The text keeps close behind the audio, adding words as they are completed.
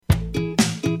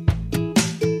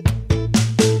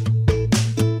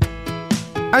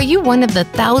Are you one of the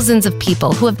thousands of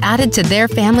people who have added to their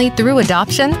family through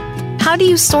adoption? How do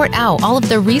you sort out all of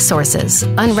the resources,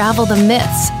 unravel the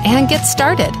myths, and get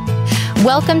started?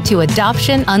 Welcome to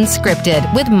Adoption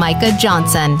Unscripted with Micah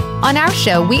Johnson. On our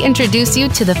show, we introduce you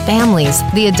to the families,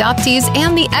 the adoptees,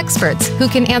 and the experts who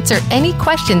can answer any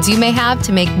questions you may have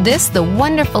to make this the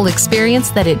wonderful experience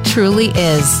that it truly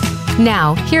is.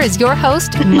 Now, here is your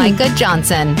host, Micah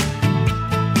Johnson.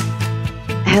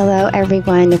 Hello,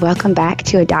 everyone. Welcome back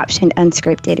to Adoption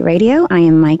Unscripted Radio. I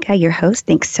am Micah, your host.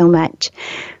 Thanks so much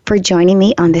for joining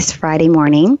me on this Friday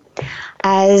morning.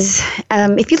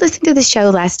 If you listened to the show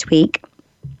last week,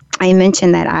 I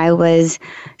mentioned that I was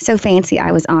so fancy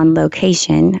I was on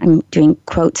location. I'm doing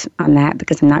quotes on that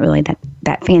because I'm not really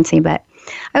that fancy, but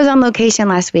I was on location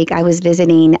last week. I was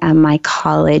visiting my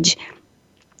college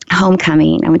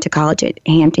homecoming. I went to college at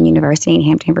Hampton University in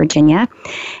Hampton, Virginia,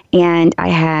 and I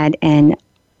had an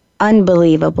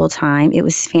unbelievable time. It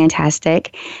was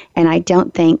fantastic, and I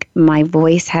don't think my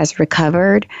voice has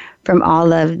recovered from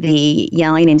all of the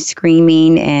yelling and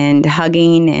screaming and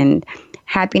hugging and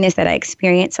happiness that I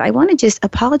experienced. So I want to just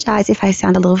apologize if I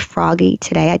sound a little froggy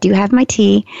today. I do have my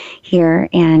tea here,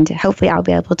 and hopefully I'll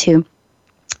be able to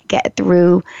get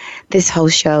through this whole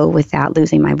show without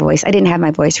losing my voice. I didn't have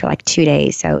my voice for like 2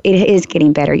 days, so it is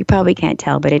getting better. You probably can't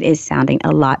tell, but it is sounding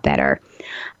a lot better.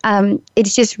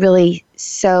 It's just really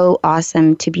so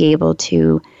awesome to be able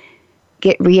to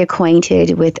get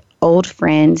reacquainted with old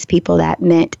friends, people that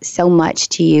meant so much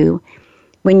to you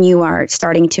when you are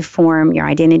starting to form your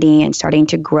identity and starting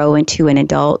to grow into an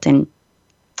adult. And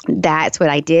that's what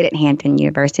I did at Hampton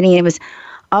University. And it was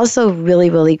also really,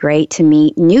 really great to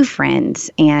meet new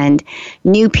friends and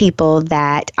new people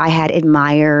that I had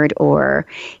admired or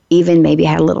even maybe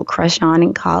had a little crush on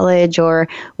in college, or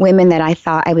women that I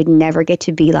thought I would never get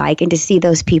to be like, and to see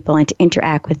those people and to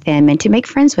interact with them and to make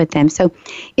friends with them. So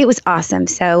it was awesome.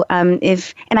 So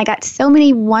and I got so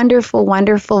many wonderful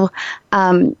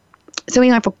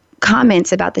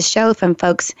comments about the show from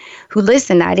folks who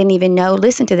listened that I didn't even know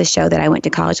listened to the show that I went to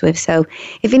college with. So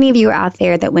if any of you are out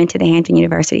there that went to the Hampton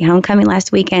University homecoming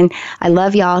last weekend, I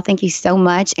love y'all. Thank you so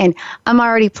much. And I'm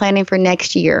already planning for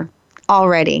next year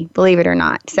already, believe it or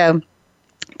not. So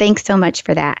thanks so much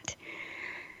for that.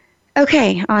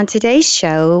 Okay, on today's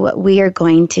show, we are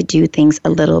going to do things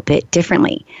a little bit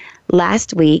differently.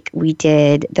 Last week, we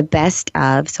did the best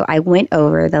of, so I went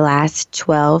over the last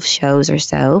 12 shows or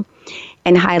so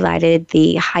and highlighted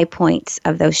the high points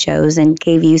of those shows and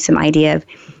gave you some idea of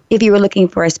if you were looking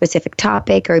for a specific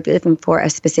topic or if you're looking for a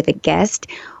specific guest,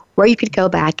 where you could go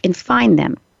back and find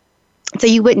them. So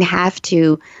you wouldn't have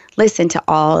to listen to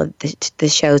all of the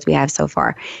shows we have so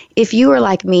far. If you are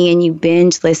like me and you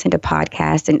binge listen to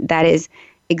podcasts, and that is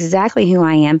exactly who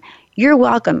I am, you're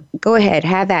welcome. Go ahead,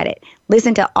 have at it.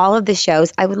 Listen to all of the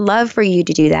shows. I would love for you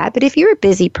to do that. But if you're a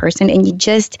busy person and you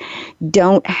just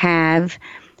don't have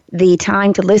the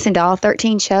time to listen to all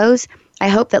 13 shows, I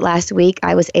hope that last week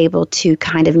I was able to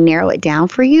kind of narrow it down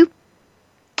for you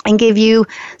and give you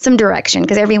some direction,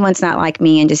 because everyone's not like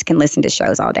me and just can listen to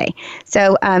shows all day.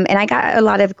 So, and I got a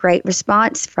lot of great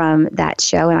response from that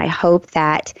show, and I hope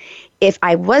that if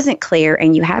I wasn't clear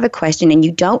and you have a question and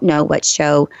you don't know what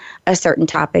show a certain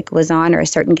topic was on or a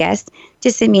certain guest,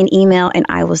 just send me an email and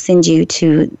I will send you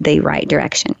to the right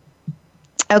direction.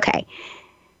 Okay.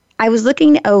 I was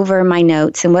looking over my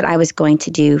notes and what I was going to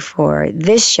do for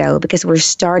this show, because we're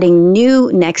starting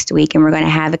new next week and we're going to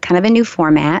have a kind of a new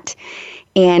format,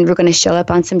 and we're going to show up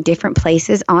on some different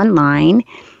places online.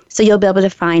 So you'll be able to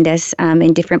find us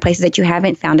in different places that you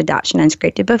haven't found Adoption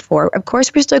Unscripted before. Of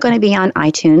course, we're still going to be on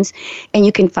iTunes, and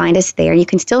you can find us there. You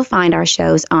can still find our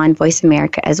shows on Voice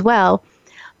America as well,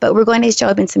 but we're going to show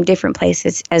up in some different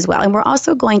places as well. And we're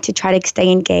also going to try to stay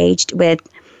engaged with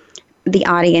the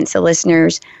audience, the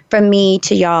listeners, from me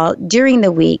to y'all during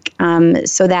the week,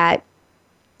 so that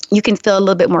you can feel a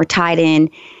little bit more tied in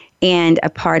and a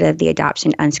part of the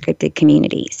Adoption Unscripted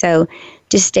community. So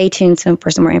just stay tuned for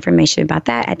some more information about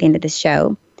that at the end of the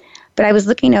show. But I was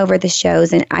looking over the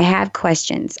shows and I have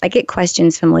questions. I get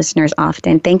questions from listeners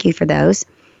often. Thank you for those.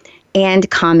 And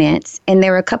comments. And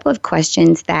there were a couple of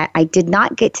questions that I did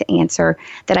not get to answer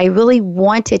that I really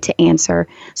wanted to answer.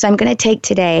 So I'm going to take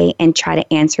today and try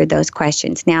to answer those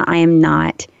questions. Now, I am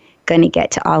not going to get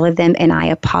to all of them, and I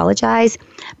apologize.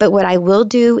 But what I will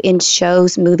do in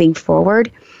shows moving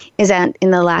forward is that in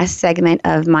the last segment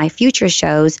of my future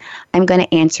shows, I'm going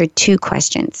to answer 2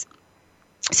 questions.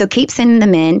 So keep sending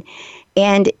them in,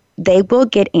 and they will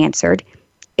get answered.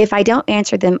 If I don't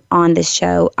answer them on the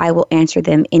show, I will answer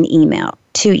them in email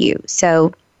to you.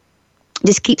 So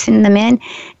just keep sending them in,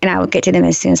 and I will get to them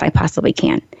as soon as I possibly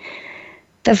can.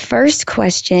 The first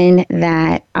question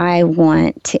that I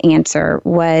want to answer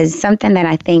was something that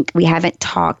I think we haven't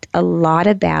talked a lot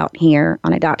about here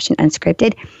on Adoption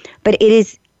Unscripted, but it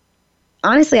is,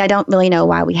 honestly, I don't really know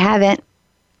why we haven't,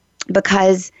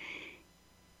 because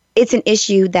it's an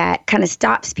issue that kind of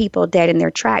stops people dead in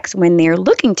their tracks when they're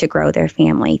looking to grow their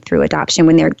family through adoption,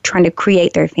 when they're trying to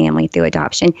create their family through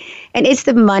adoption. And it's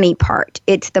the money part.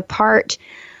 It's the part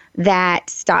that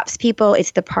stops people.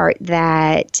 It's the part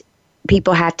that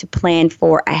people have to plan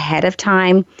for ahead of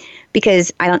time,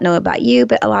 because I don't know about you,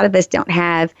 but a lot of us don't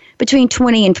have between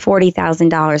 $20,000 and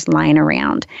 $40,000 lying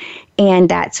around. And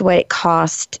that's what it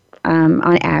costs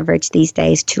on average these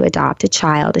days to adopt a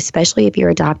child, especially if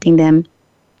you're adopting them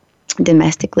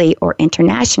domestically or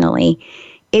internationally.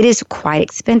 It is quite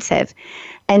expensive.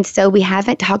 And so we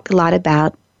haven't talked a lot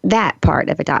about that part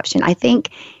of adoption. I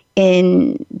think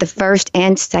in the first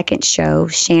and second show,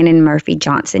 Shannon Murphy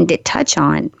Johnson did touch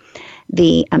on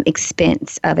the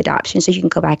expense of adoption. So you can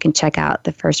go back and check out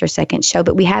the first or second show.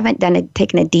 But we haven't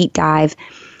taken a deep dive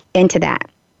into that.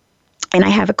 And I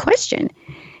have a question.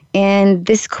 And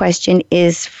this question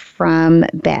is from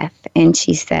Beth. And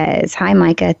she says, "Hi,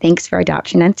 Micah. Thanks for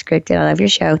Adoption Unscripted. I love your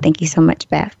show." Thank you so much,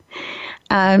 Beth.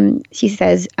 She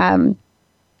says,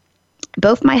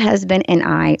 "Both my husband and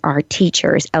I are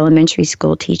teachers, elementary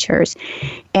school teachers,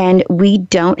 and we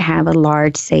don't have a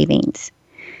large savings.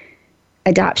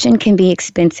 Adoption can be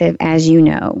expensive, as you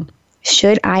know.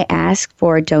 Should I ask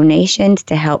for donations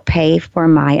to help pay for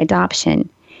my adoption?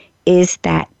 Is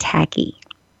that tacky?"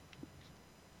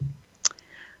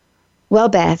 Well,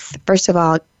 Beth, first of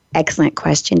all, excellent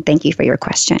question. Thank you for your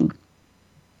question.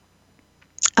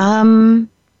 I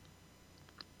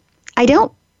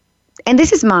don't, and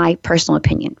this is my personal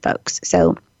opinion, folks.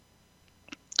 So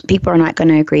people are not going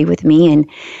to agree with me, and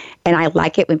I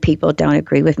like it when people don't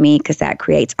agree with me, because that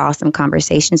creates awesome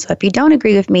conversation. So if you don't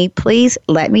agree with me, please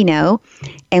let me know,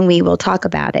 and we will talk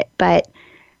about it. But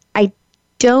I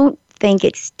don't think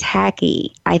it's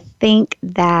tacky. I think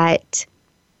that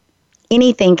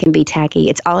anything can be tacky.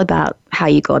 It's all about how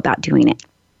you go about doing it.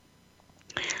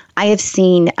 I have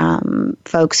seen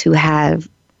folks who have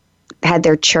had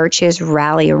their churches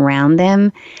rally around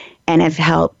them and have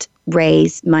helped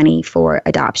raise money for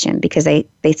adoption, because they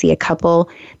see a couple,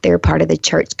 they're part of the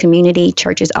church community.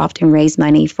 Churches often raise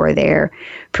money for their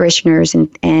parishioners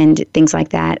and things like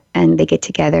that, and they get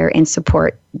together and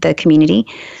support the community.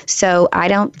 So I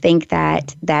don't think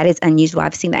that is unusual.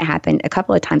 I've seen that happen a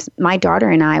couple of times. My daughter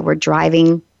and I were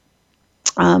driving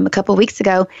a couple of weeks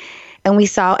ago, and we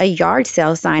saw a yard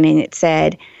sale sign, and it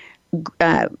said,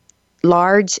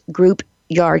 large group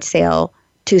yard sale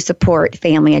to support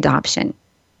family adoption.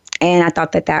 And I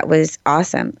thought that was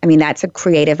awesome. I mean, that's a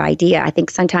creative idea. I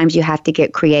think sometimes you have to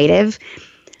get creative,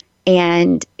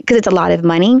 and because it's a lot of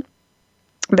money,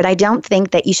 but I don't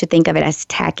think that you should think of it as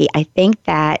tacky. I think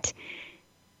that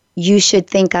you should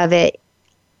think of it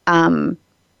in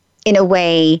a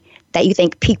way that you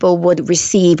think people would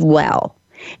receive well.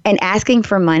 And asking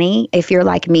for money, if you're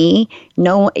like me,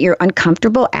 you're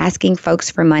uncomfortable asking folks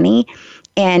for money.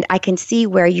 And I can see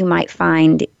where you might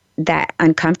find that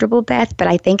uncomfortable, Beth, but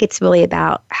I think it's really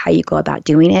about how you go about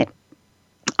doing it.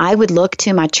 I would look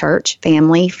to my church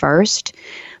family first,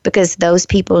 because those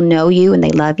people know you and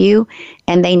they love you,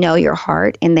 and they know your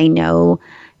heart, and they know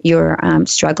your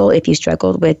struggle, if you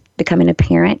struggled with becoming a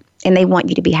parent, and they want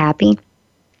you to be happy.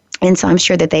 And so I'm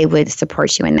sure that they would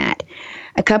support you in that.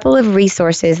 A couple of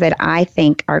resources that I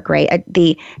think are great.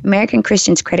 The American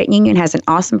Christians Credit Union has an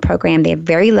awesome program. They have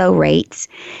very low rates,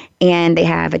 and they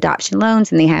have adoption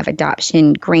loans, and they have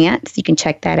adoption grants. You can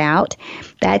check that out.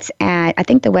 That's at, I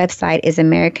think the website is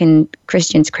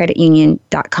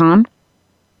AmericanChristiansCreditUnion.com.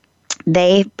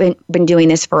 They've been doing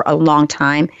this for a long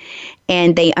time,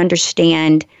 and they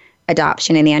understand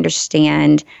adoption, and they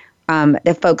understand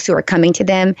the folks who are coming to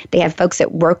them. They have folks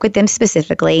that work with them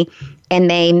specifically, and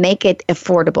they make it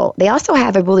affordable. They also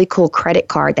have a really cool credit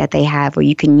card that they have where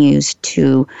you can use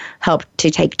to help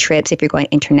to take trips if you're going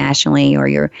internationally, or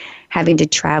you're having to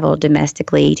travel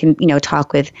domestically to,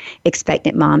 talk with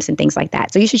expectant moms and things like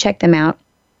that. So you should check them out.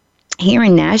 Here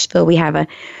in Nashville, we have a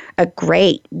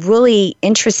great, really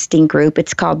interesting group.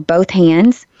 It's called Both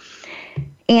Hands,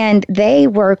 and they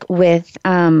work with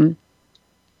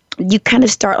you kind of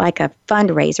start like a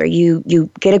fundraiser. You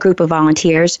get a group of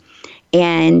volunteers,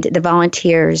 and the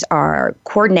volunteers are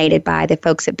coordinated by the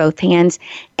folks at Both Hands,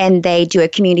 and they do a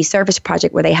community service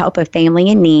project where they help a family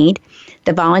in need.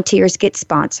 The volunteers get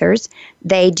sponsors.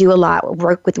 They do a lot of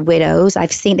work with widows.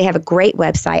 I've seen they have a great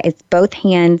website. It's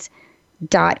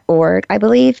bothhands.org, I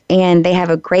believe, and they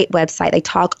have a great website. They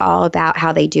talk all about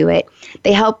how they do it.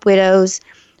 They help widows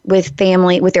with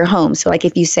family, with their homes. So like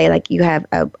if you say like you have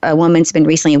a woman's been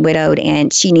recently widowed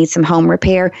and she needs some home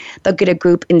repair, they'll get a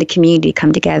group in the community to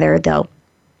come together. They'll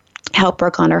help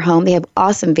work on her home. They have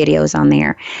awesome videos on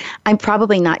there. I'm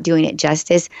probably not doing it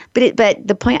justice, but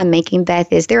the point I'm making,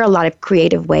 Beth, is there are a lot of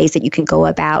creative ways that you can go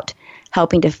about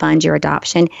helping to fund your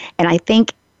adoption. And I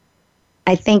think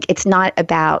it's not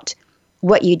about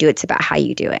what you do, it's about how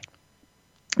you do it.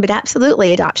 But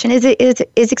absolutely, adoption is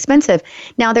expensive.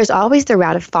 Now, there's always the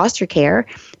route of foster care.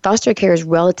 Foster care is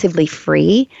relatively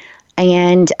free,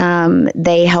 and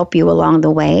they help you along the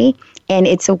way. And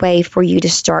it's a way for you to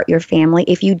start your family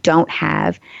if you don't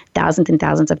have thousands and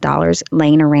thousands of dollars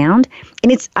laying around.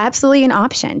 And it's absolutely an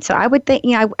option. So I would think,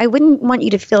 I wouldn't want you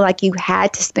to feel like you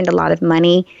had to spend a lot of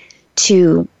money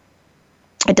to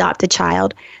adopt a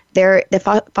child. The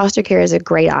foster care is a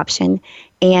great option.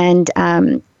 And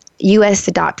U.S.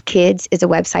 Adopt Kids is a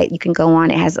website you can go on.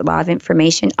 It has a lot of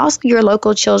information. Also, your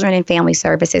local children and family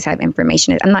services have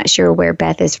information. I'm not sure where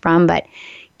Beth is from, but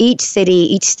each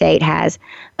city, each state has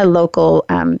a local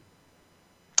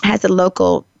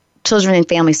children and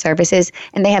family services,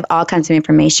 and they have all kinds of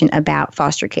information about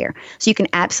foster care. So you can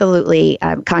absolutely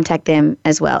contact them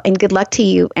as well. And good luck to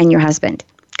you and your husband.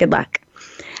 Good luck.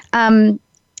 I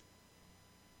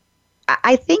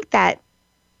think that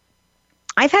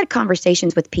I've had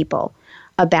conversations with people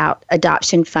about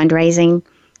adoption fundraising,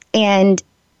 and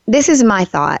this is my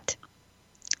thought.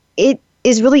 It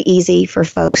is really easy for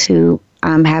folks who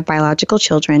have biological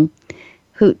children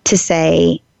to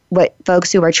say what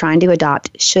folks who are trying to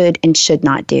adopt should and should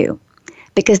not do,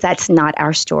 because that's not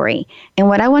our story. And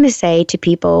what I want to say to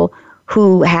people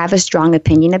who have a strong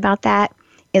opinion about that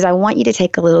is I want you to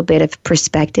take a little bit of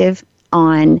perspective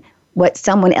on what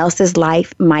someone else's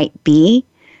life might be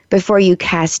before you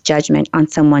cast judgment on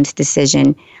someone's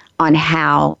decision on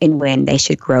how and when they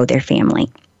should grow their family.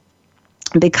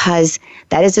 Because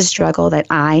that is a struggle that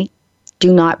I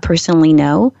do not personally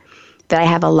know, but I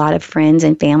have a lot of friends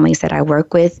and families that I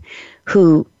work with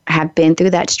who have been through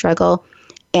that struggle.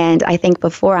 And I think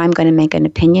before I'm going to make an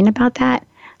opinion about that,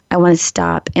 I want to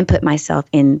stop and put myself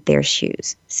in their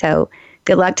shoes. So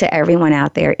good luck to everyone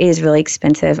out there. It is really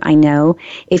expensive, I know.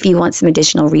 If you want some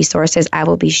additional resources, I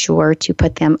will be sure to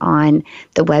put them on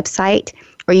the website,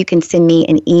 or you can send me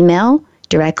an email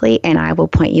directly, and I will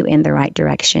point you in the right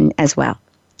direction as well.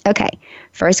 Okay,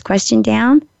 first question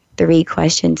down, 3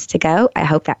 questions to go. I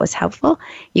hope that was helpful.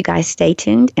 You guys stay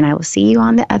tuned, and I will see you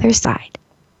on the other side.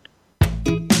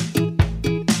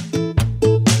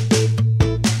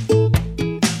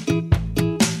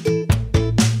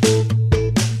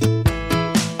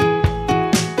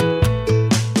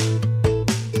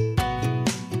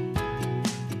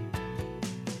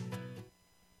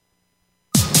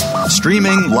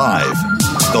 Streaming live,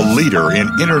 the leader in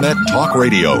Internet talk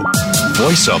radio,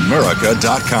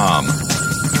 VoiceAmerica.com.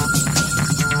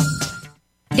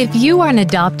 If you are an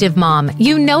adoptive mom,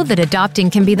 you know that adopting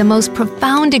can be the most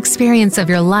profound experience of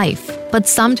your life. But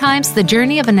sometimes the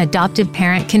journey of an adoptive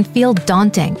parent can feel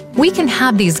daunting. We can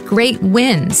have these great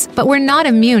wins, but we're not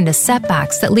immune to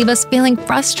setbacks that leave us feeling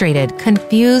frustrated,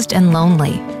 confused, and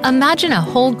lonely. Imagine a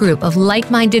whole group of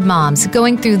like-minded moms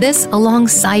going through this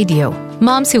alongside you.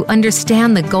 Moms who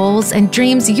understand the goals and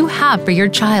dreams you have for your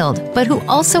child, but who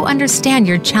also understand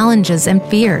your challenges and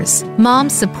fears.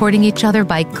 Moms supporting each other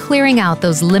by clearing out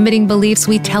those limiting beliefs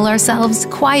we tell ourselves,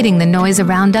 quieting the noise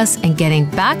around us, and getting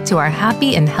back to our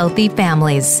happy and healthy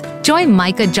families. Join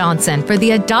Micah Johnson for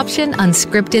the Adoption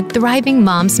Unscripted Thriving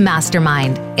Moms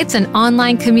Mastermind. It's an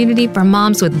online community for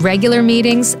moms with regular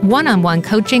meetings, one-on-one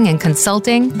coaching and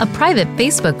consulting, a private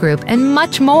Facebook group, and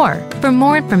much more. For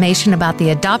more information about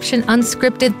the Adoption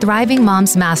Unscripted Thriving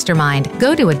Moms Mastermind,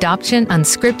 go to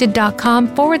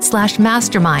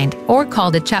adoptionunscripted.com/mastermind or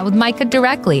call to chat with Micah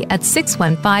directly at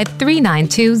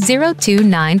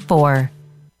 615-392-0294.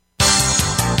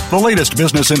 The latest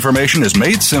business information is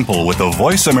made simple with the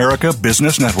Voice America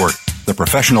Business Network. The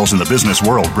professionals in the business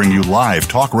world bring you live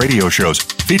talk radio shows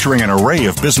featuring an array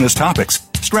of business topics,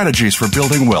 strategies for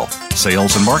building wealth,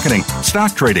 sales and marketing,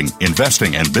 stock trading,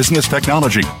 investing, and business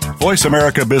technology. Voice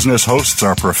America Business hosts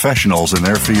are professionals in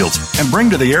their fields and bring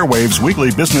to the airwaves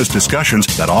weekly business discussions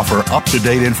that offer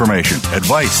up-to-date information,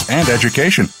 advice, and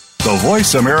education. The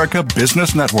Voice America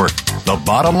Business Network, the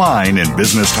bottom line in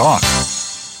business talk.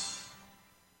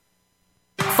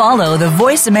 Follow the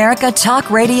Voice America Talk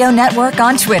Radio Network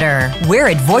on Twitter. We're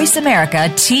at Voice America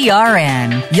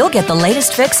TRN. You'll get the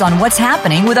latest fix on what's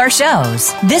happening with our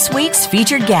shows, this week's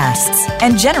featured guests,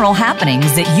 and general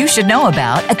happenings that you should know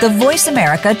about at the Voice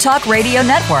America Talk Radio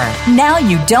Network. Now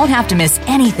you don't have to miss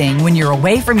anything when you're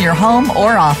away from your home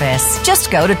or office. Just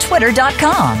go to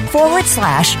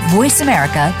twitter.com/Voice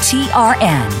America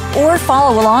TRN or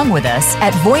follow along with us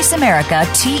at Voice America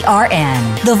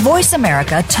TRN. The Voice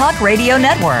America Talk Radio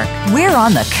Network. We're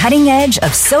on the cutting edge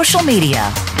of social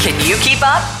media. Can you keep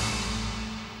up?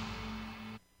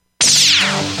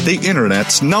 The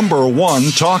Internet's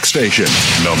 #1 talk station.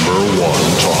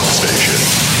 #1 talk station.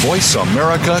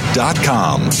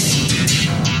 VoiceAmerica.com.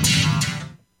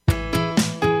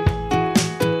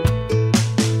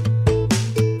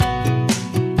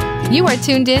 You are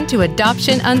tuned in to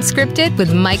Adoption Unscripted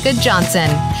with Micah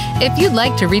Johnson. If you'd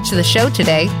like to reach the show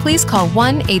today, please call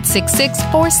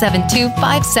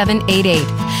 1-866-472-5788.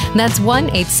 That's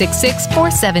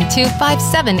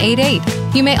 1-866-472-5788.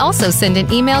 You may also send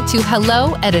an email to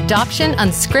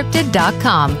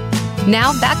hello@adoptionunscripted.com.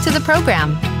 Now back to the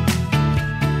program.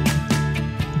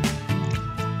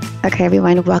 Okay,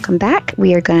 everyone, welcome back.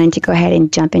 We are going to go ahead and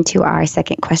jump into our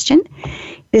second question.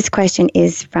 This question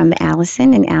is from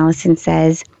Allison, and Allison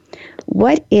says,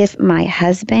 what if my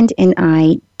husband and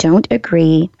I don't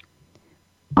agree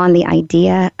on the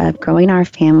idea of growing our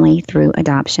family through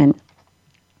adoption?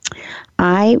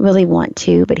 I really want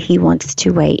to, but he wants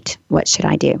to wait. What should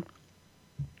I do?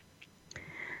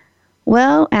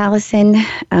 Well, Allison,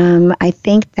 I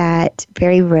think that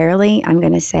very rarely I'm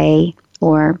going to say,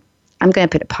 or I'm going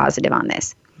to put a positive on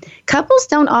this. Couples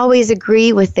don't always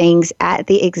agree with things at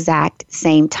the exact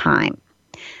same time.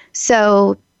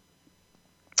 So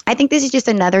I think this is just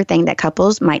another thing that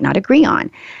couples might not agree on.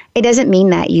 It doesn't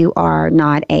mean that you are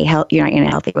not you're not in a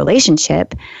healthy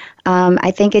relationship.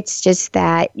 I think it's just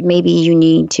that maybe you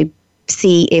need to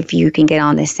see if you can get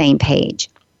on the same page.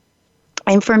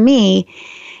 And for me,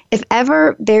 if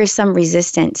ever there's some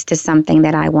resistance to something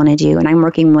that I want to do, and I'm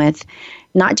working with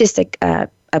not just a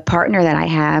partner that I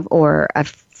have or a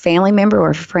family member or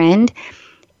a friend,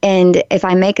 and if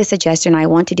I make a suggestion, I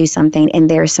want to do something, and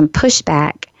there's some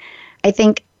pushback, I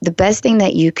think the best thing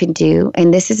that you can do,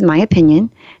 and this is my opinion,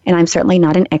 and I'm certainly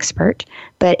not an expert,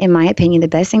 but in my opinion, the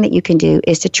best thing that you can do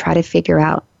is to try to figure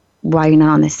out why you're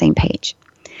not on the same page.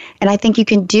 And I think you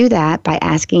can do that by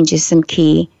asking just some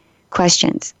key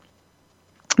questions.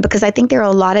 Because I think there are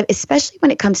a lot of, especially when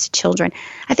it comes to children,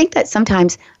 I think that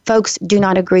sometimes folks do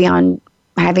not agree on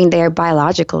having their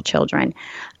biological children.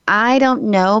 I don't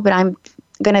know, but I'm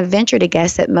going to venture to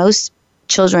guess that most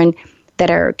children that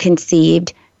are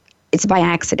conceived, it's by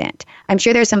accident. I'm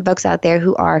sure there's some folks out there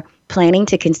who are planning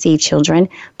to conceive children,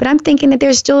 but I'm thinking that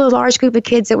there's still a large group of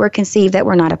kids that were conceived that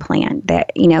were not a plan,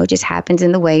 that, just happens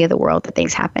in the way of the world that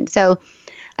things happen. So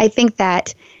I think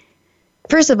that,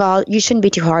 first of all, you shouldn't be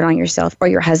too hard on yourself or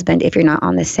your husband if you're not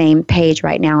on the same page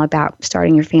right now about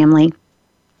starting your family.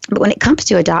 But when it comes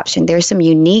to adoption, there's some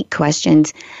unique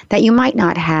questions that you might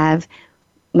not have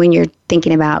when you're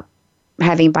thinking about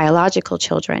having biological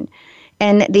children.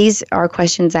 And these are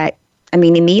questions that,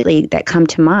 immediately that come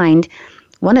to mind.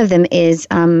 One of them is,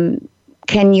 can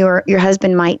your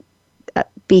husband might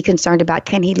be concerned about,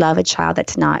 can he love a child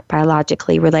that's not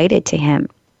biologically related to him?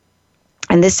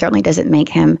 And this certainly doesn't make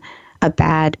him a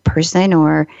bad person,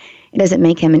 or it doesn't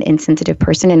make him an insensitive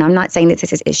person. And I'm not saying that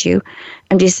this is his issue.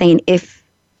 I'm just saying if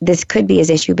this could be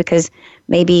his issue, because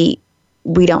maybe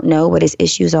we don't know what his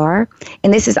issues are.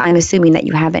 And this is, I'm assuming that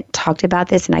you haven't talked about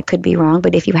this, and I could be wrong,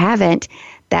 but if you haven't,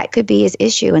 that could be his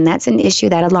issue. And that's an issue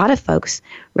that a lot of folks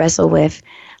wrestle with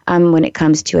when it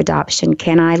comes to adoption.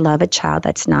 Can I love a child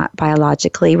that's not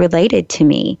biologically related to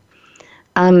me?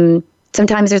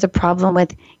 Sometimes there's a problem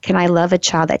with, can I love a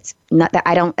child that's not, that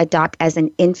I don't adopt as an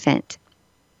infant?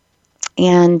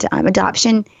 And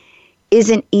adoption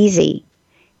isn't easy.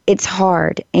 It's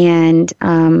hard. And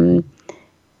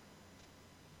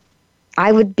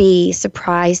I would be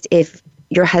surprised if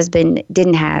your husband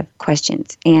didn't have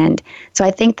questions. And so I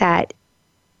think that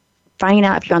finding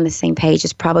out if you're on the same page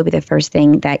is probably the first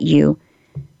thing that you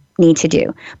need to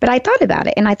do. But I thought about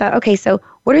it, and I thought, okay, so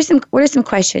what are some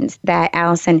questions that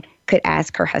Allison could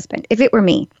ask her husband? If it were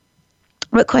me,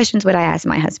 what questions would I ask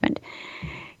my husband?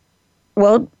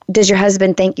 Well, does your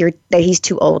husband think that he's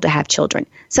too old to have children?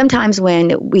 Sometimes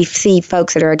when we see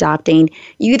folks that are adopting,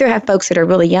 you either have folks that are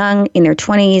really young, in their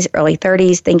 20s, early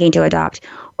 30s, thinking to adopt,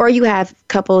 or you have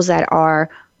couples that are,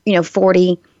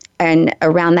 40 and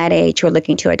around that age who are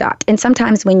looking to adopt. And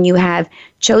sometimes when you have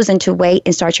chosen to wait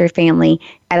and start your family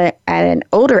at an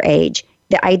older age,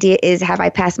 the idea is, have I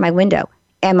passed my window?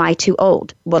 Am I too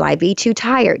old? Will I be too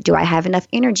tired? Do I have enough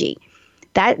energy?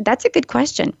 That's a good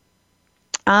question.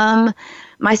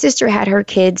 My sister had her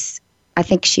kids, I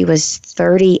think she was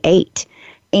 38,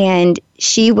 and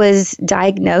she was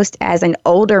diagnosed as an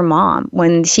older mom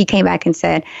when she came back and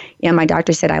said, my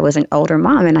doctor said I was an older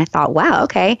mom. And I thought, wow,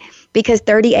 okay, because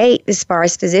 38, as far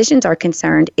as physicians are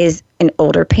concerned, is an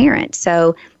older parent.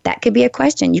 So that could be a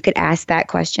question. You could ask that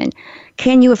question.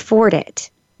 Can you afford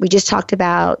it? We just talked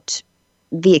about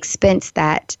the expense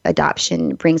that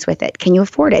adoption brings with it. Can you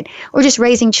afford it? Or just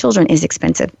raising children is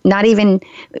expensive. Not even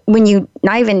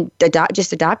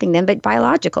just adopting them, but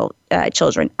biological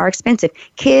children are expensive.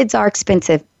 Kids are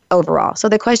expensive overall. So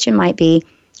the question might be,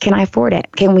 can I afford it?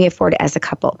 Can we afford it as a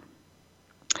couple?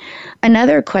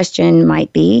 Another question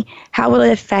might be, how will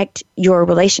it affect your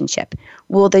relationship?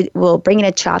 Will bringing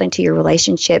a child into your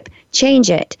relationship change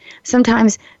it?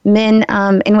 Sometimes men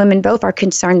and women both are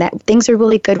concerned that things are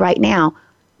really good right now.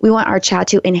 We want our child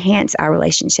to enhance our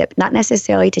relationship, not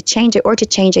necessarily to change it or to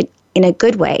change it in a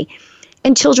good way.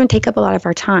 And children take up a lot of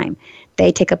our time.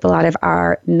 They take up a lot of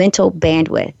our mental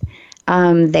bandwidth.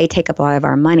 They take up a lot of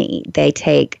our money. They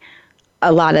take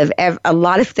a lot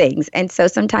of things. And so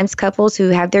sometimes couples who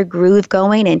have their groove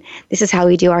going and this is how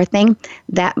we do our thing,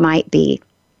 that might be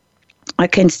a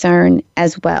concern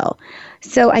as well.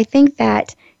 So I think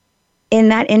that in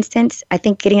that instance, I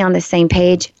think getting on the same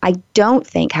page, I don't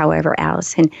think, however,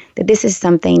 Allison, that this is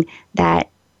something that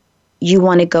you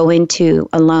want to go into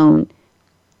alone.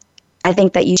 I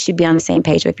think that you should be on the same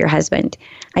page with your husband,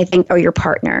 or your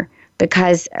partner,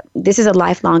 because this is a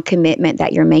lifelong commitment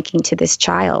that you're making to this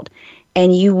child.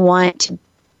 And you want to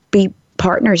be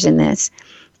partners in this,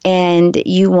 and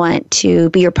you want to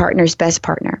be your partner's best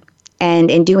partner.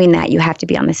 And in doing that, you have to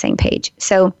be on the same page.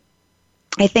 So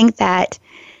I think that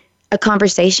a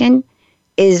conversation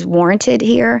is warranted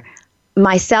here.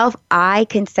 Myself, I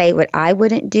can say what I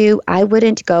wouldn't do. I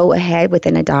wouldn't go ahead with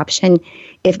an adoption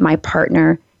if my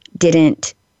partner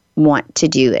didn't want to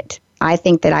do it. I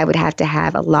think that I would have to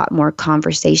have a lot more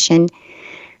conversation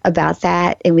about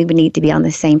that, and we would need to be on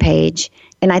the same page.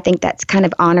 And I think that's kind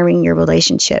of honoring your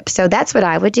relationship. So that's what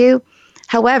I would do.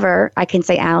 However, I can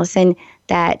say, Allison,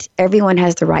 that everyone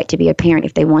has the right to be a parent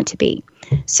if they want to be.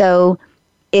 So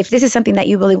if this is something that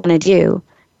you really want to do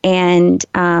and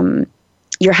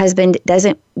your husband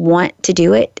doesn't want to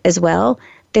do it as well,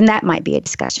 then that might be a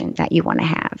discussion that you want to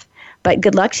have. But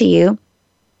good luck to you.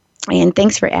 And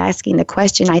thanks for asking the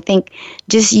question. I think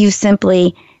just you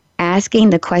simply asking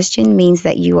the question means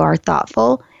that you are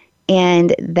thoughtful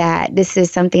and that this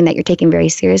is something that you're taking very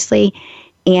seriously,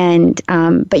 and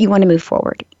but you want to move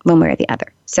forward one way or the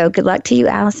other. So good luck to you,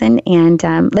 Allison, and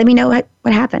let me know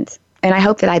what happens. And I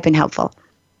hope that I've been helpful.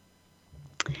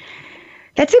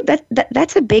 That's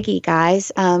a biggie,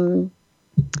 guys.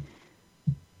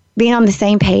 Being on the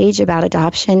same page about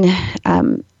adoption.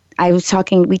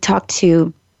 We talked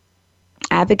to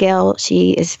Abigail.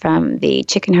 She is from the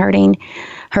Herding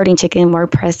Chicken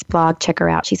WordPress blog. Check her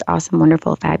out. She's awesome,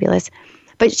 wonderful, fabulous.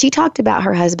 But she talked about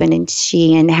her husband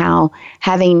and how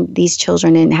having these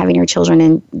children and having her children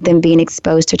and them being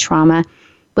exposed to trauma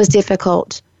was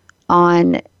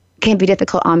can be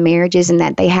difficult on marriages, and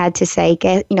that they had to say,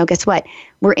 guess what?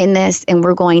 We're in this, and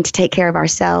we're going to take care of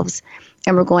ourselves,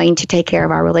 and we're going to take care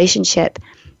of our relationship.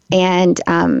 And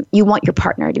you want your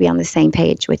partner to be on the same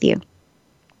page with you.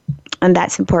 And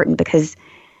that's important because,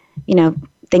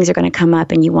 things are going to come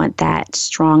up and you want that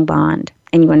strong bond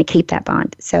and you want to keep that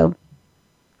bond. So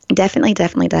definitely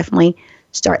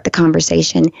start the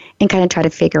conversation and kind of try to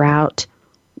figure out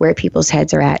where people's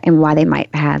heads are at and why they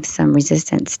might have some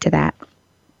resistance to that.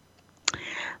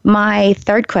 My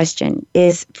third question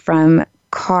is from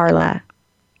Carla.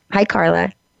 Hi,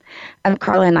 Carla.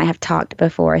 Carla and I have talked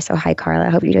before, so hi, Carla. I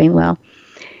hope you're doing well.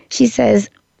 She says,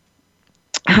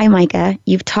 hi, Micah.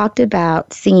 You've talked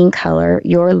about Seeing Color,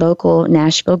 your local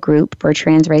Nashville group for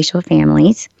transracial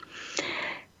families.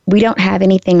 We don't have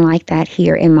anything like that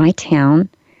here in my town.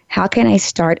 How can I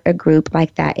start a group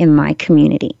like that in my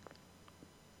community?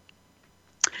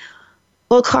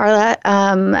 Well, Carla,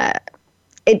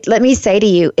 let me say to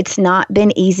you, it's not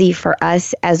been easy for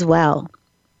us as well.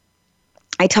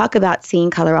 I talk about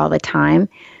Seeing Color all the time.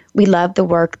 We love the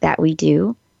work that we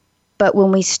do. But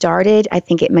when we started, I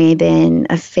think it may have been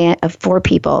of 4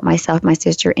 people, myself, my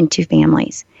sister, and 2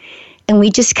 families. And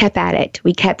we just kept at it.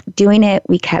 We kept doing it.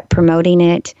 We kept promoting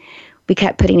it. We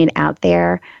kept putting it out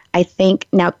there. I think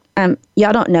now,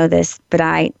 y'all don't know this, but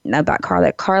I know about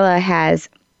Carla. Carla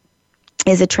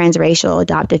is a transracial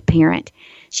adoptive parent.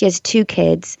 She has 2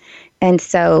 kids. And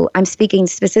so I'm speaking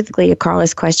specifically to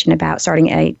Carla's question about starting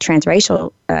a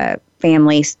transracial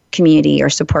family community or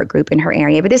support group in her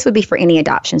area, but this would be for any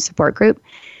adoption support group.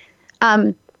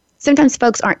 Sometimes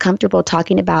folks aren't comfortable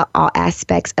talking about all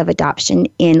aspects of adoption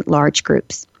in large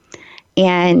groups.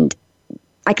 And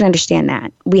I can understand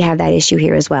that. We have that issue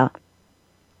here as well.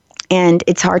 And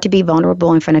it's hard to be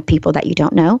vulnerable in front of people that you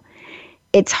don't know.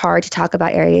 It's hard to talk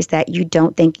about areas that you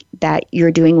don't think that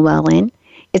you're doing well in.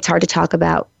 It's hard to talk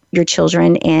about your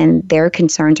children and their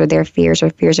concerns or their fears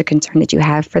or concern that you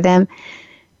have for them.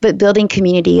 But building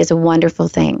community is a wonderful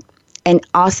thing. And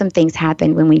awesome things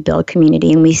happen when we build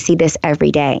community, and we see this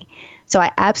every day. So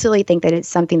I absolutely think that it's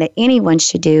something that anyone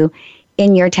should do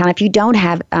in your town. If you don't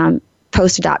have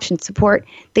post-adoption support,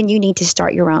 then you need to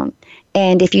start your own.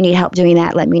 And if you need help doing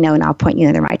that, let me know and I'll point you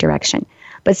in the right direction.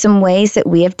 But some ways that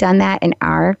we have done that in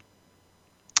our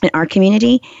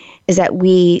community is that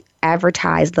we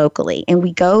advertise locally and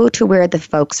we go to where the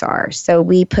folks are. So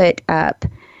we put up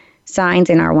signs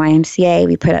in our YMCA.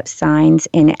 We put up signs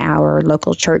in our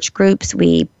local church groups.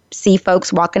 We see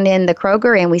folks walking in the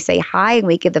Kroger and we say hi and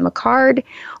we give them a card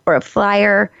or a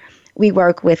flyer. We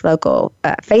work with local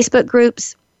Facebook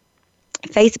groups,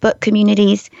 Facebook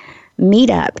communities.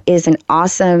 Meetup is an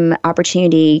awesome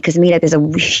opportunity because Meetup is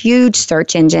a huge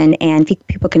search engine and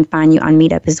people can find you on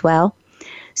Meetup as well.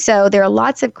 So there are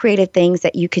lots of creative things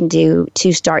that you can do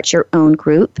to start your own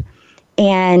group.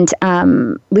 And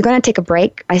we're going to take a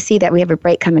break. I see that we have a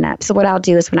break coming up. So what I'll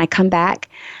do is when I come back,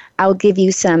 I'll give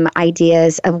you some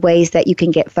ideas of ways that you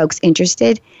can get folks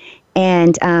interested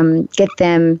and get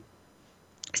them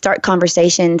start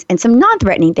conversations and some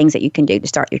non-threatening things that you can do to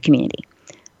start your community.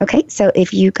 Okay, so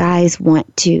if you guys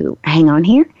want to hang on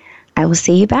here, I will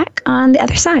see you back on the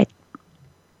other side.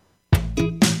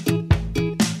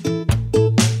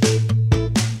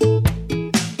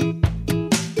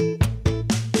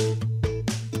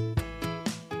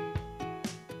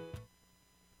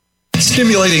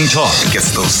 Stimulating talk. It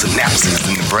gets those synapses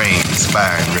in the brain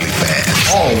firing really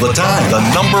fast. All the time. The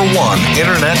 #1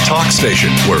 internet talk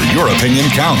station where your opinion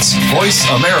counts.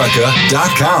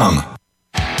 VoiceAmerica.com.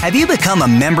 Have you become a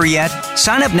member yet?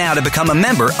 Sign up now to become a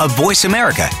member of Voice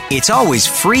America. It's always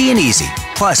free and easy.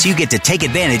 Plus, you get to take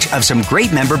advantage of some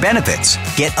great member benefits.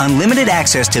 Get unlimited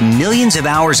access to millions of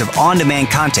hours of on-demand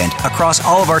content across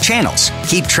all of our channels.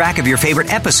 Keep track of your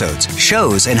favorite episodes,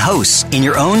 shows, and hosts in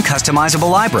your own customizable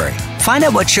library. Find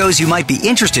out what shows you might be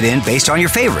interested in based on your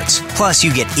favorites. Plus,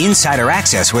 you get insider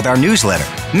access with our newsletter.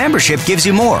 Membership gives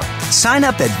you more. Sign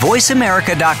up at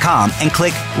voiceamerica.com and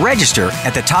click register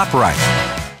at the top right.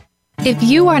 If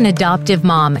you are an adoptive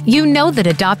mom, you know that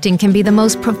adopting can be the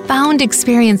most profound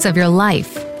experience of your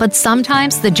life. But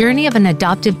sometimes the journey of an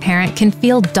adoptive parent can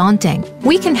feel daunting.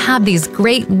 We can have these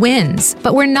great wins,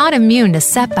 but we're not immune to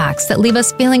setbacks that leave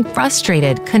us feeling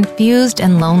frustrated, confused,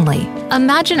 and lonely.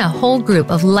 Imagine a whole group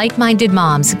of like-minded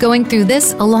moms going through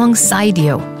this alongside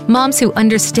you. Moms who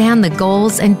understand the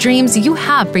goals and dreams you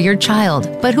have for your child,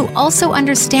 but who also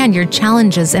understand your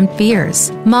challenges and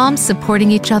fears. Moms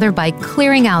supporting each other by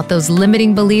clearing out those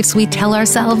limiting beliefs we tell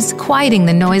ourselves, quieting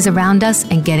the noise around us,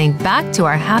 and getting back to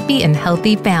our happy and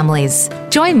healthy families.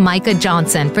 Join Micah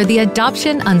Johnson for the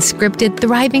Adoption Unscripted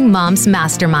Thriving Moms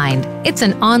Mastermind. It's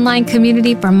an online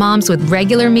community for moms with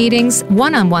regular meetings,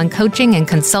 one-on-one coaching and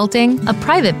consulting, a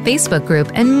private Facebook group,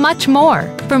 and much more.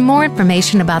 For more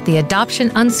information about the Adoption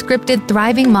Unscripted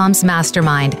Thriving Moms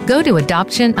Mastermind, go to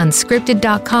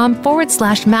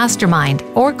adoptionunscripted.com/mastermind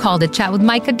or call to chat with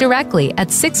Micah directly at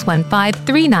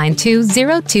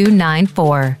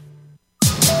 615-392-0294.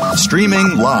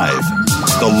 Streaming live.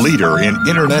 The leader in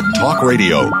internet talk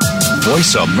radio.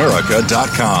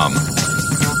 VoiceAmerica.com.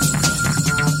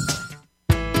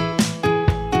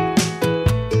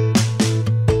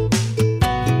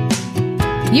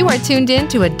 You are tuned in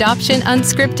to Adoption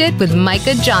Unscripted with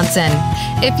Micah Johnson.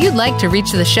 If you'd like to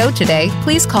reach the show today,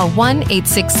 please call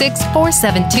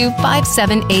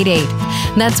 1-866-472-5788.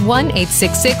 That's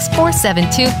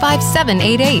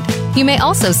 1-866-472-5788. You may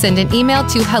also send an email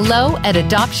to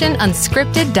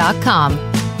hello@adoptionunscripted.com.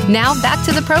 Now back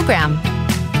to the program.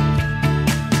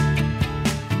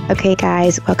 Okay,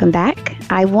 guys, welcome back.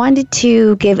 I wanted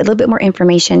to give a little bit more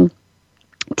information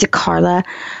to Carla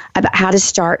about how to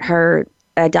start her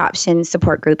adoption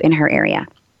support group in her area.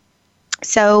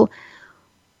 So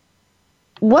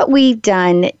what we've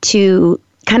done to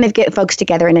kind of get folks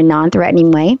together in a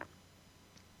non-threatening way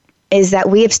is that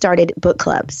we have started book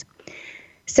clubs.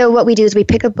 So what we do is we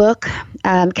pick a book.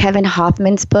 Kevin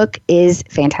Hoffman's book is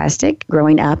fantastic,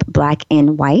 Growing Up Black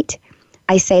and White.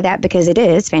 I say that because it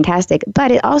is fantastic,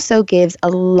 but it also gives a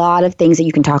lot of things that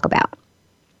you can talk about.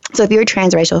 So if you're a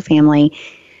transracial family,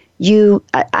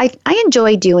 I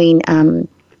enjoy doing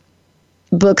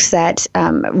books that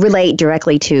relate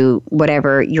directly to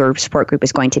whatever your support group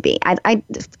is going to be.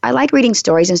 I like reading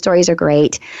stories, and stories are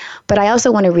great, but I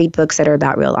also want to read books that are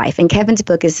about real life. And Kevin's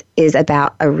book is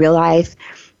about a real life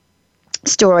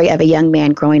story of a young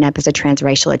man growing up as a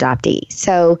transracial adoptee.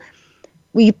 So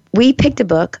we picked a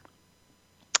book,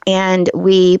 and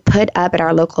we put up at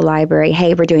our local library,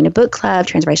 hey, we're doing a book club,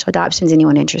 transracial adoptions,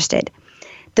 anyone interested?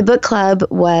 The book club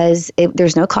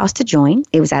there's no cost to join.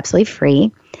 It was absolutely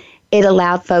free. It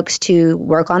allowed folks to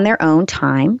work on their own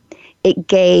time. It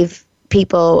gave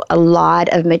people a lot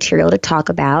of material to talk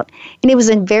about, and it was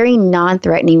a very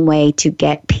non-threatening way to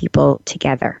get people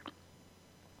together.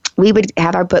 We would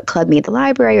have our book club meet at the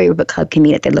library, or your book club can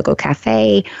meet at the local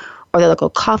cafe or the local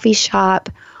coffee shop,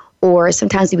 or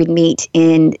sometimes we would meet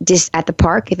just at the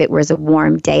park if it was a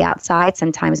warm day outside.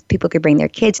 Sometimes people could bring their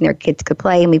kids and their kids could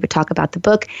play, and we would talk about the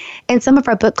book. And some of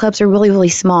our book clubs are really, really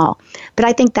small. But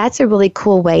I think that's a really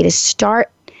cool way to start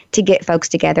to get folks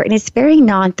together. And it's very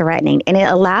non-threatening, and it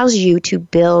allows you to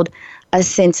build a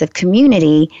sense of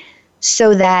community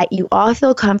so that you all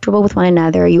feel comfortable with one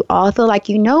another. You all feel like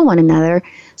you know one another,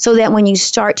 so that when you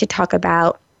start to talk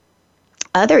about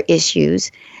other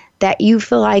issues, that you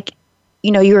feel like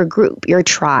you're a group, you're a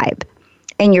tribe,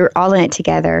 and you're all in it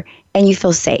together, and you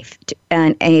feel safe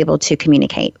and able to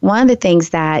communicate. One of the things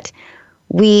that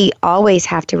we always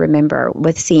have to remember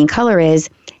with Seeing Color is,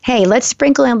 hey, let's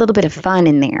sprinkle in a little bit of fun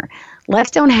in there.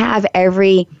 Let's don't have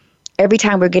every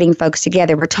time we're getting folks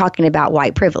together, we're talking about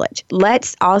white privilege.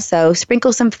 Let's also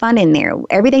sprinkle some fun in there.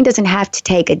 Everything doesn't have to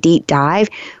take a deep dive.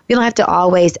 We don't have to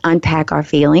always unpack our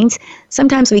feelings.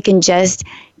 Sometimes we can just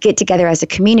get together as a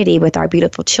community with our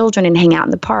beautiful children and hang out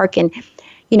in the park and,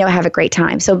 have a great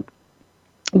time. So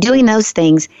doing those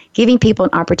things, giving people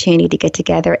an opportunity to get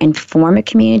together and form a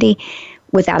community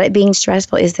without it being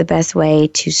stressful is the best way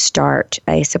to start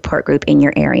a support group in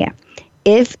your area.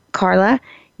 If, Carla,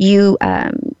 you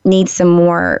need some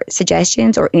more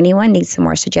suggestions, or anyone needs some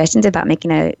more suggestions about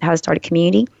how to start a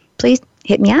community, please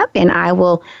hit me up, and I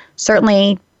will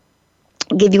certainly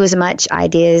give you as much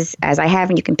ideas as I have,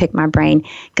 and you can pick my brain,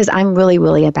 because I'm really,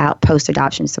 really about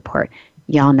post-adoption support.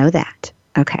 Y'all know that.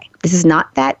 Okay. This is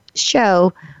not that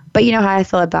show, but you know how I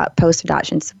feel about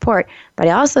post-adoption support. But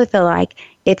I also feel like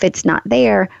if it's not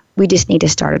there, we just need to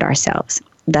start it ourselves,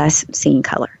 thus Seeing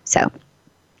Color. So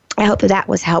I hope that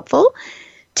was helpful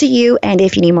to you, and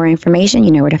if you need more information,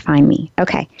 you know where to find me.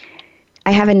 Okay.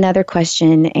 I have another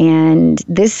question, and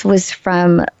this was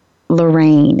from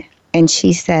Lorraine, and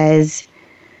she says,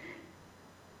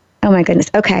 oh my goodness.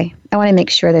 Okay. I want to make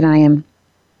sure that I am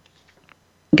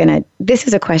this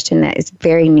is a question that is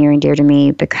very near and dear to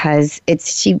me, because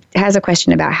she has a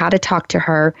question about how to talk to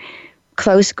her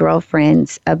close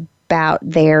girlfriends about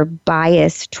their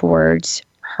bias towards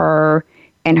her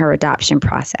and her adoption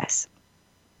process.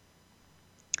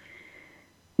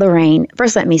 Lorraine,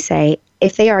 first let me say,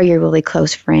 if they are your really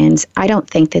close friends, I don't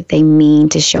think that they mean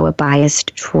to show a bias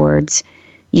towards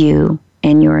you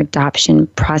and your adoption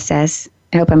process.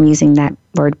 I hope I'm using that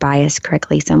word bias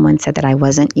correctly. Someone said that I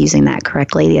wasn't using that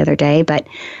correctly the other day, but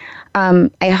I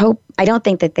don't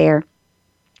think that they're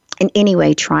in any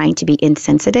way trying to be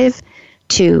insensitive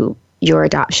to your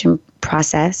adoption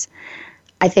process.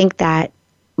 I think that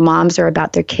moms are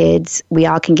about their kids. We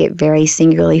all can get very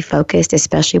singularly focused,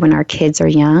 especially when our kids are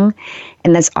young,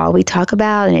 and that's all we talk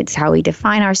about, and it's how we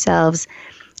define ourselves.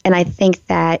 And I think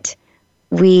that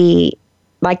we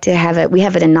like to have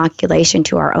an inoculation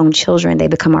to our own children. They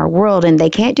become our world, and they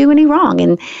can't do any wrong.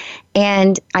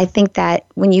 And I think that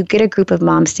when you get a group of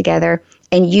moms together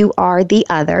and you are the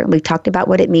other, and we've talked about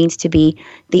what it means to be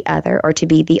the other or to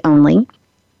be the only,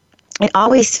 it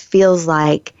always feels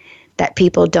like that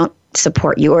people don't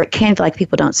support you, or it can feel like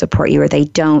people don't support you, or they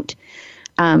don't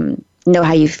know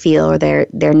how you feel, or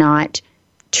they're not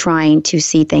trying to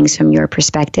see things from your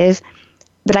perspective.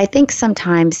 But I think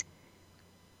sometimes,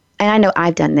 and I know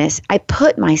I've done this, I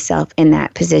put myself in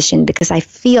that position because I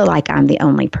feel like I'm the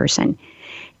only person.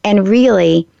 And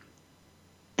really,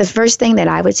 the first thing that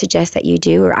I would suggest that you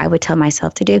do, or I would tell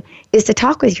myself to do, is to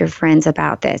talk with your friends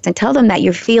about this and tell them that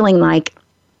you're feeling like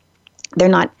they're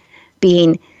not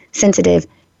being sensitive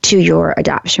to your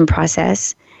adoption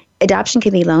process. Adoption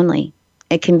can be lonely.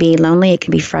 It can be lonely. It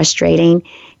can be frustrating.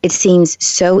 It seems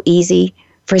so easy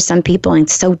for some people and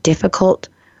so difficult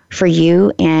for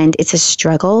you, and it's a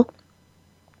struggle.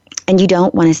 And you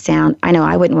don't want to sound, I know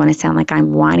I wouldn't want to sound like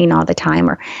I'm whining all the time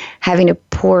or having a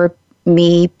poor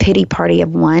me pity party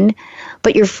of one,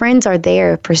 but your friends are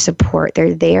there for support.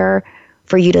 They're there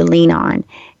for you to lean on.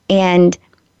 And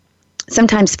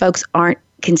sometimes folks aren't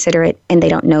considerate, and they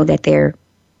don't know that they're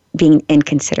being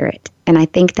inconsiderate. And I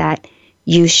think that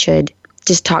you should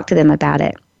just talk to them about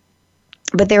it.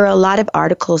 But there are a lot of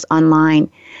articles online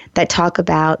that talk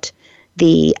about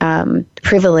the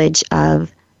privilege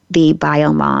of the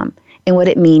bio mom and what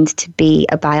it means to be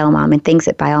a bio mom and things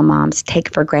that bio moms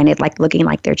take for granted, like looking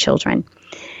like their children.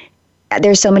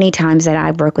 There's so many times that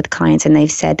I've worked with clients and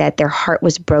they've said that their heart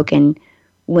was broken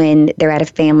when they're at a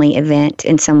family event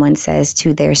and someone says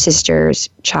to their sister's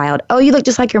child, "Oh, you look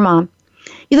just like your mom.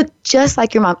 You look just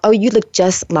like your mom. Oh, you look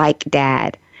just like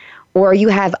dad." Or you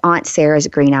have Aunt Sarah's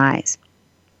green eyes.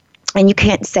 And you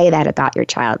can't say that about your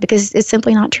child because it's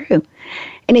simply not true.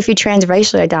 And if you're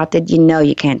transracially adopted, you know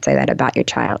you can't say that about your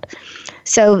child.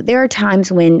 So there are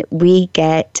times when we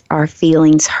get our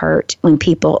feelings hurt when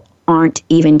people aren't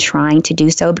even trying to do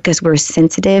so because we're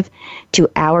sensitive to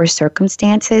our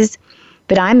circumstances.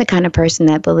 But I'm the kind of person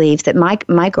that believes that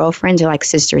my girlfriends are like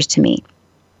sisters to me.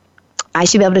 I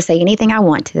should be able to say anything I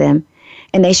want to them,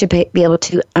 and they should be able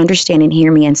to understand and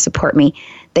hear me and support me.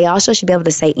 They also should be able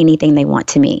to say anything they want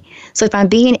to me. So if I'm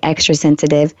being extra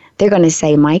sensitive, they're going to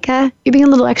say, "Micah, you're being a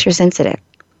little extra sensitive."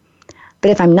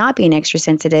 But if I'm not being extra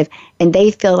sensitive and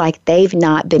they feel like they've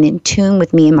not been in tune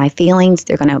with me and my feelings,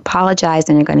 they're going to apologize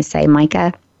and they're going to say,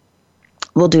 "Micah,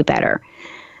 we'll do better."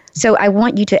 So I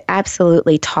want you to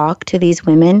absolutely talk to these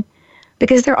women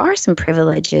because there are some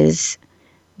privileges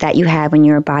that you have when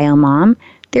you're a bio mom.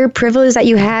 There are privileges that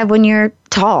you have when you're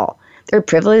tall. There are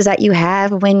privileges that you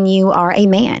have when you are a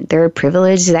man. There are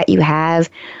privileges that you have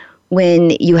when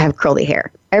you have curly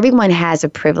hair. Everyone has a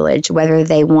privilege, whether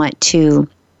they want to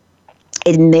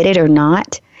admit it or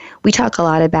not. We talk a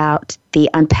lot about the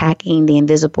Unpacking the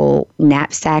Invisible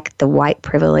Knapsack, the white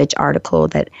privilege article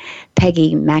that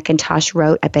Peggy McIntosh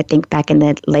wrote, I think back in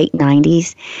the late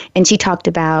 90s. And she talked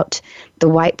about the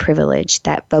white privilege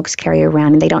that folks carry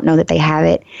around and they don't know that they have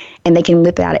it and they can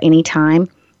whip it out at any time.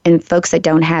 And folks that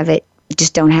don't have it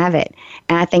just don't have it.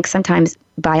 And I think sometimes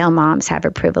bio moms have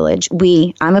a privilege.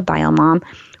 I'm a bio mom.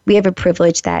 We have a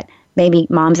privilege that maybe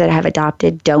moms that have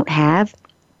adopted don't have.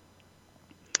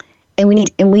 And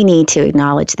we need to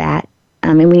acknowledge that,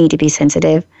 and we need to be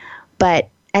sensitive. But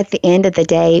at the end of the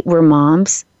day, we're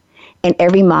moms, and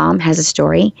every mom has a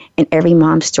story, and every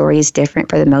mom's story is different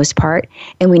for the most part,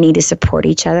 and we need to support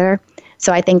each other.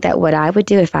 So I think that what I would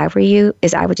do if I were you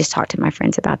is I would just talk to my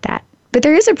friends about that. But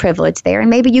there is a privilege there, and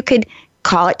maybe you could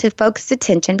call it to folks'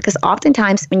 attention because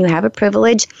oftentimes when you have a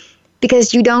privilege,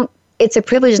 because it's a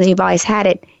privilege and you've always had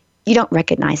it, you don't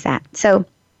recognize that. So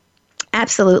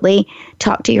absolutely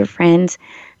talk to your friends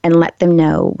and let them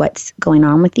know what's going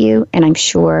on with you. And I'm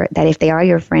sure that if they are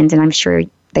your friends, and I'm sure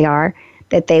they are,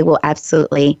 that they will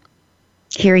absolutely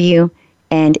hear you.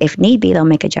 And if need be, they'll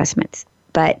make adjustments.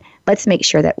 But let's make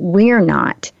sure that we're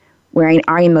not wearing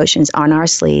our emotions on our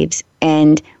sleeves.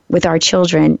 And with our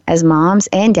children, as moms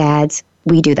and dads,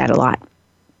 we do that a lot.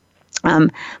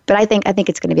 But I think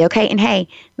it's going to be okay. And hey,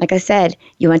 like I said,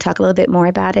 you want to talk a little bit more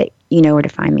about it, you know where to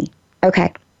find me.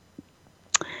 Okay.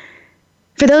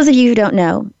 For those of you who don't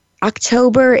know,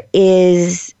 October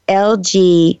is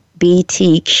LGBTQ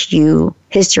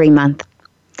History Month,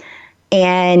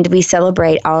 and we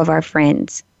celebrate all of our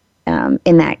friends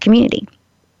in that community.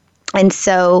 And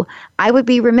so I would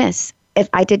be remiss if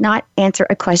I did not answer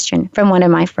a question from one of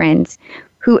my friends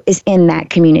who is in that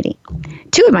community.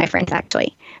 Two of my friends,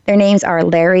 actually. Their names are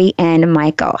Larry and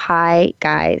Michael. Hi,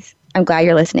 guys. I'm glad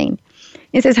you're listening.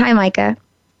 It says, "Hi, Micah.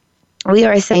 We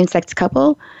are a same-sex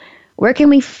couple. Where can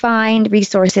we find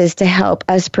resources to help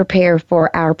us prepare for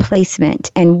our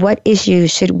placement? And what issues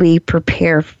should we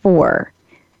prepare for?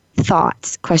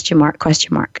 Thoughts? ?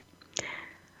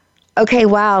 Okay,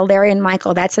 wow, Larry and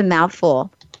Michael, that's a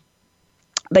mouthful.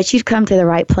 But you've come to the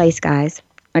right place, guys.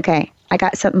 Okay, I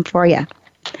got something for you.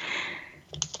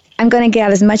 I'm going to get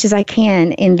out as much as I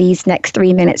can in these next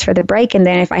 3 minutes for the break. And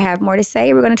then if I have more to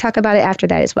say, we're going to talk about it after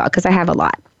that as well, because I have a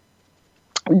lot.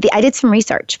 I did some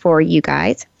research for you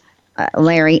guys.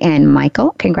 Larry and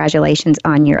Michael, congratulations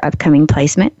on your upcoming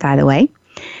placement, by the way.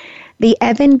 The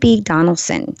Evan B.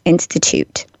 Donaldson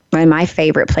Institute, one of my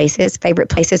favorite places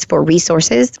for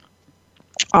resources,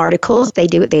 articles. They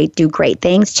do great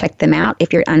things. Check them out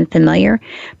if you're unfamiliar.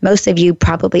 Most of you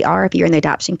probably are if you're in the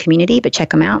adoption community, but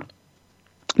check them out.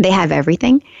 They have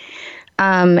everything.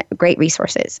 Great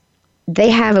resources. They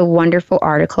have a wonderful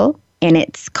article, and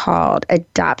it's called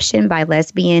Adoption by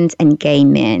Lesbians and Gay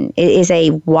Men. It is a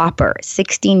whopper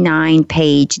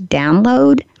 69-page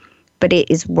download, but it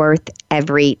is worth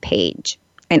every page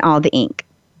and all the ink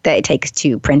that it takes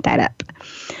to print that up.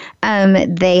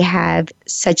 They have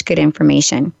such good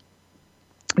information.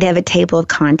 They have a table of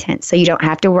contents, so you don't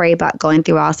have to worry about going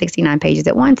through all 69 pages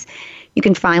at once. You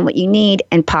can find what you need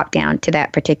and pop down to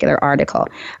that particular article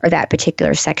or that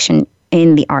particular section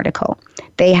in the article.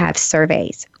 They have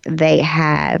surveys. They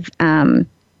have,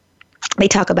 they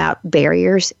talk about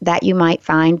barriers that you might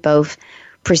find, both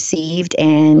perceived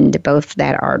and both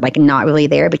that are like not really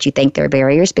there, but you think they're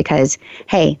barriers because,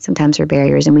 hey, sometimes they're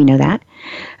barriers and we know that.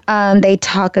 They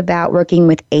talk about working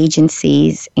with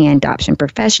agencies and adoption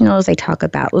professionals. They talk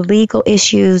about legal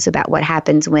issues, about what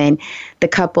happens when the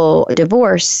couple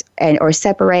divorce or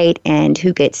separate and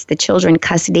who gets the children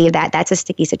custody of that. That's a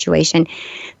sticky situation.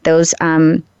 Those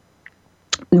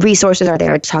resources are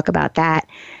there to talk about that.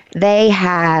 They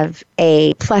have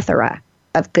a plethora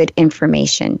of good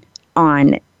information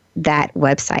on that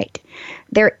website.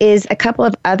 There is a couple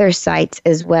of other sites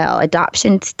as well.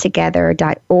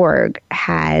 Adoptionstogether.org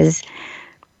has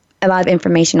a lot of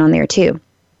information on there too.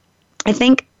 I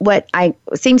think what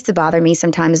seems to bother me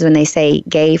sometimes when they say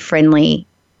gay-friendly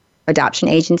adoption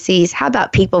agencies. How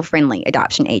about people-friendly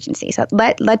adoption agencies?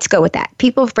 Let's go with that.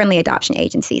 People-friendly adoption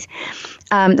agencies.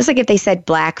 Just like if they said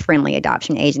black-friendly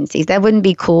adoption agencies, that wouldn't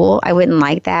be cool. I wouldn't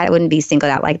like that. I wouldn't be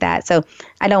singled out like that. So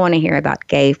I don't want to hear about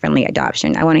gay-friendly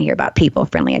adoption. I want to hear about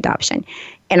people-friendly adoption.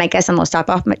 And I guess I'm going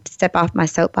to step off my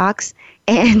soapbox,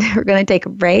 and we're going to take a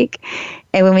break.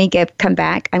 And when we come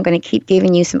back, I'm going to keep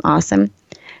giving you some awesome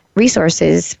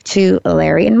resources to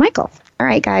Larry and Michael. All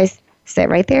right, guys, sit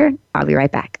right there. I'll be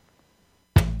right back.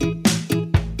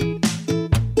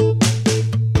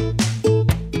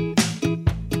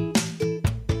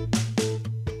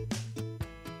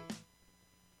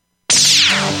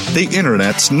 The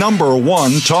Internet's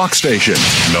 #1 talk station.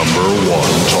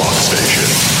 #1 talk station.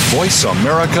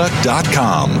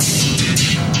 VoiceAmerica.com.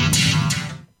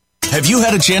 Have you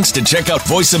had a chance to check out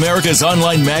Voice America's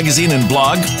online magazine and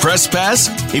blog, Press Pass?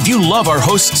 If you love our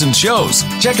hosts and shows,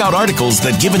 check out articles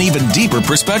that give an even deeper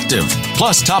perspective.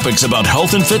 Plus topics about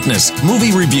health and fitness,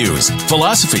 movie reviews,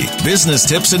 philosophy, business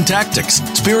tips and tactics,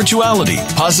 spirituality,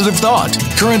 positive thought,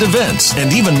 current events,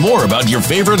 and even more about your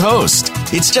favorite host.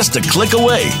 It's just a click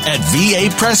away at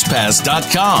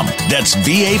vapresspass.com. That's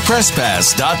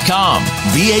vapresspass.com.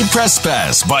 VA Press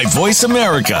Pass by Voice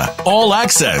America. All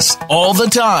access, all the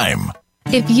time.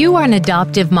 If you are an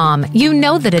adoptive mom, you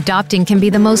know that adopting can be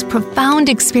the most profound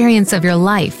experience of your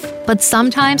life. But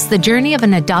sometimes the journey of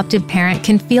an adoptive parent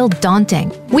can feel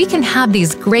daunting. We can have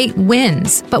these great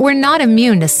wins, but we're not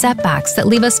immune to setbacks that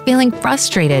leave us feeling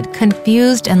frustrated,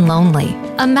 confused, and lonely.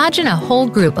 Imagine a whole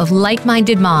group of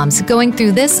like-minded moms going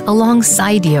through this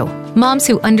alongside you. Moms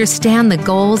who understand the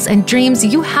goals and dreams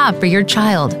you have for your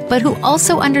child, but who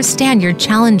also understand your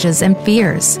challenges and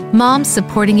fears. Moms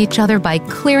supporting each other by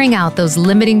clearing out those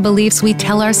limiting beliefs we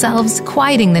tell ourselves,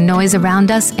 quieting the noise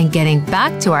around us, and getting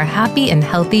back to our happy and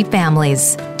healthy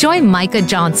families. Join Micah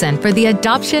Johnson for the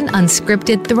Adoption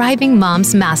Unscripted Thriving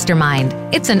Moms Mastermind.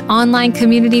 It's an online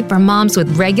community for moms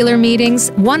with regular meetings,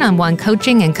 one-on-one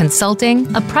coaching and consulting,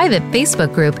 a private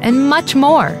Facebook group, and much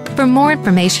more. For more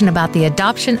information about the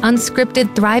Adoption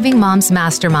Unscripted Thriving Moms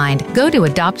Mastermind, go to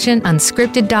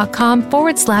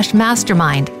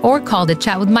adoptionunscripted.com/mastermind or call to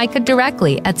chat with Micah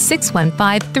directly at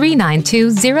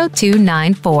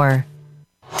 615-392-0294.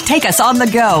 Take us on the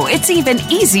go. It's even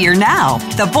easier now.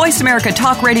 The Voice America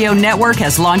Talk Radio Network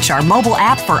has launched our mobile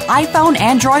app for iPhone,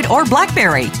 Android, or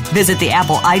BlackBerry. Visit the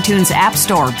Apple iTunes App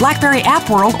Store, BlackBerry App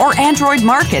World, or Android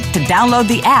Market to download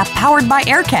the app powered by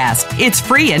Aircast. It's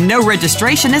free and no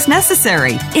registration is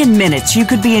necessary. In minutes, you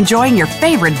could be enjoying your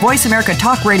favorite Voice America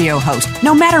Talk Radio host,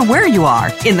 no matter where you are,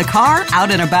 in the car,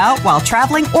 out and about, while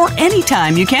traveling, or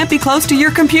anytime you can't be close to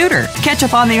your computer. Catch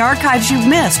up on the archives you've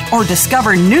missed or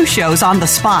discover new shows on the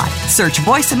spot. Search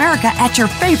Voice America at your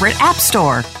favorite app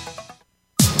store.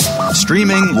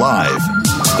 Streaming live.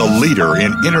 The leader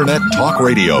in Internet talk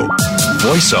radio.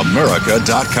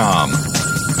 VoiceAmerica.com.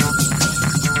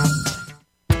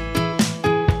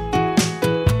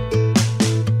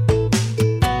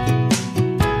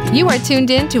 You are tuned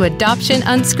in to Adoption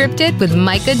Unscripted with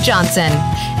Micah Johnson.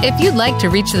 If you'd like to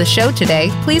reach the show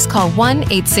today, please call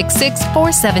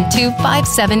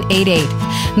 1-866-472-5788.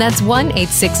 That's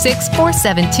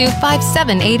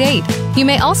 1-866-472-5788. You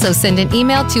may also send an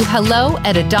email to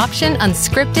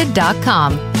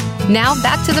hello@adoptionunscripted.com. Now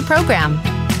back to the program.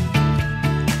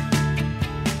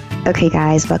 Okay,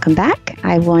 guys, welcome back.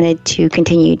 I wanted to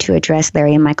continue to address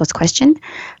Larry and Michael's question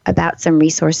about some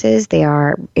resources. They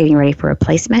are getting ready for a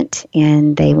placement,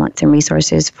 and they want some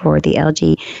resources for the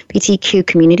LGBTQ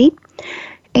community.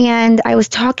 And I was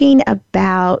talking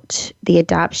about the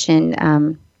adoption.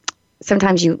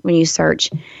 Sometimes when you search,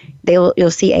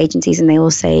 you'll see agencies, and they will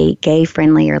say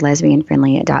gay-friendly or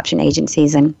lesbian-friendly adoption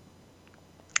agencies. And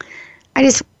I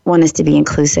just want us to be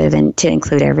inclusive and to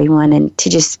include everyone, and to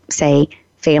just say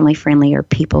family-friendly or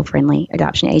people-friendly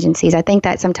adoption agencies. I think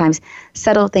that sometimes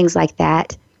subtle things like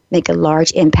that make a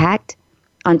large impact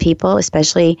on people,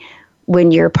 especially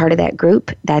when you're part of that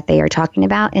group that they are talking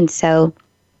about. And so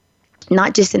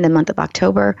not just in the month of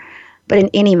October, but in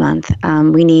any month,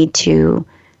 we need to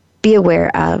be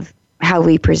aware of how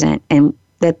we present and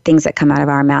the things that come out of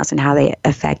our mouths and how they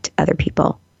affect other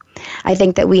people. I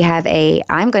think that we have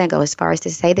I'm going to go as far as to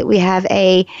say that we have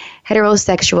a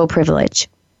heterosexual privilege,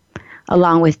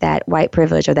 along with that white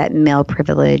privilege or that male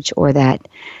privilege or that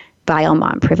bio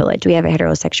mom privilege. We have a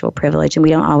heterosexual privilege, and we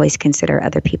don't always consider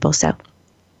other people. So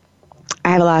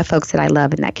I have a lot of folks that I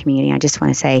love in that community. I just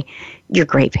want to say you're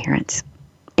great parents,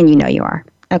 and you know you are.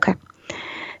 Okay.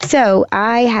 So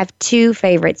I have two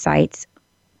favorite sites.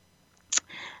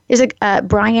 There's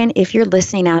Brian, if you're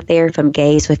listening out there from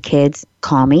Gays with Kids,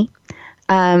 call me.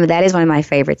 That is one of my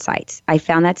favorite sites. I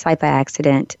found that site by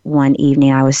accident one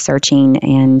evening. I was searching,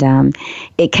 and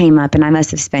it came up, and I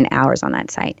must have spent hours on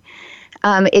that site.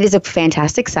 It is a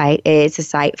fantastic site. It's a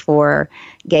site for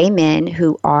gay men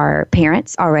who are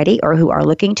parents already or who are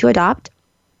looking to adopt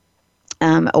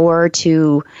or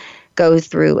to go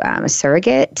through a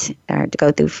surrogate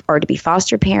or to be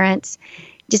foster parents.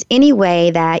 Just any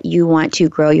way that you want to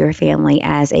grow your family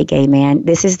as a gay man,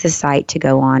 this is the site to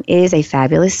go on. It is a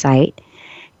fabulous site,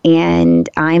 and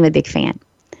I'm a big fan.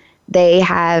 They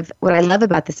have, what I love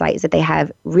about the site is that they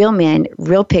have real men,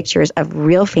 real pictures of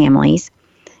real families,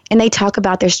 and they talk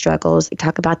about their struggles, they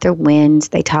talk about their wins,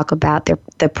 they talk about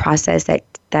the process that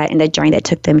and the journey that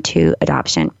took them to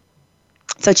adoption.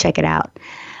 So check it out.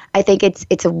 I think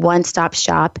it's a one-stop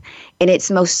shop, and it's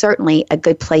most certainly a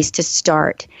good place to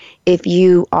start if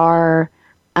you are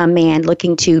a man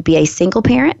looking to be a single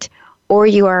parent, or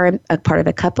you are a part of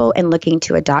a couple and looking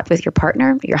to adopt with your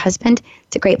partner, your husband.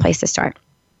 It's a great place to start.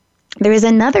 There is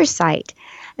another site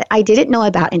that I didn't know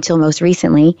about until most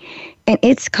recently, and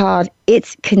it's called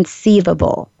It's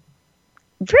Conceivable.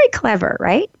 Very clever,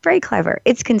 right? Very clever.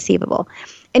 It's Conceivable.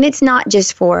 And it's not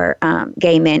just for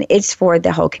gay men. It's for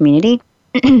the whole community.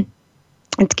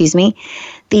 Excuse me.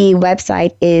 The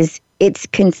website is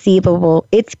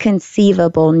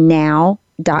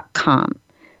itsconceivablenoww.com.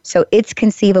 So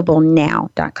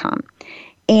itsconceivablenoww.com.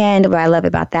 And what I love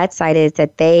about that site is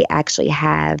that they actually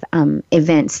have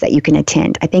events that you can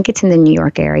attend. I think it's in the New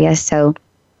York area. So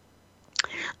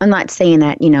I'm not saying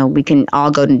that, we can all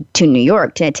go to New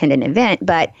York to attend an event,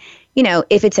 but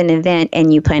if it's an event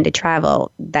and you plan to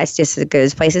travel, that's just as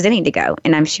good a place as any to go.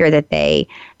 And I'm sure that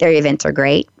their events are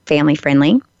great, family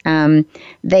friendly.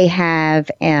 They have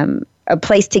a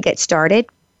place to get started.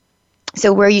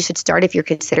 So where you should start if you're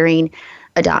considering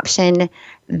adoption,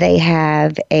 they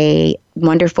have a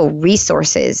wonderful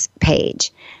resources page.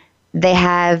 They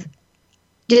have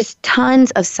just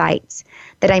tons of sites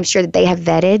that I'm sure that they have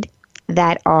vetted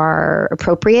that are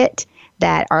appropriate,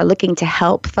 that are looking to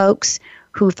help folks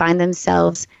who find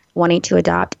themselves wanting to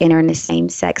adopt and are in the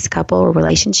same-sex couple or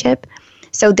relationship.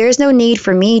 So there's no need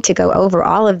for me to go over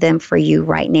all of them for you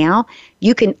right now.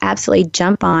 You can absolutely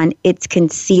jump on It's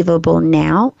Conceivable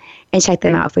Now and check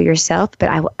them out for yourself, but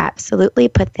I will absolutely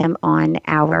put them on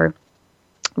our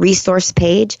resource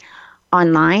page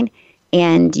online,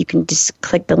 and you can just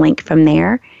click the link from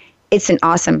there. It's an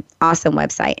awesome, awesome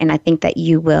website, and I think that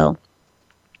you will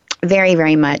very,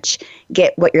 very much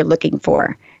get what you're looking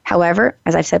for. However,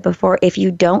 as I've said before, if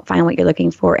you don't find what you're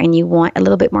looking for and you want a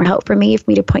little bit more help from me, for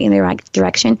me to point you in the right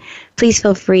direction, please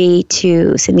feel free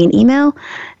to send me an email,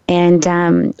 and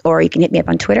or you can hit me up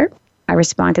on Twitter. I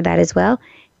respond to that as well,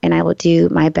 and I will do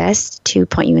my best to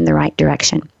point you in the right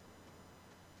direction.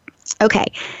 Okay,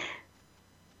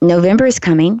 November is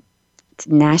coming. It's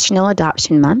National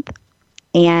Adoption Month,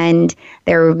 and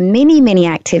there are many, many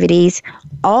activities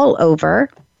all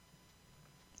over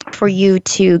for you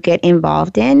to get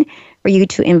involved in, for you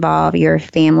to involve your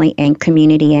family and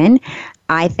community in.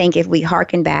 I think if we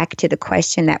hearken back to the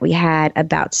question that we had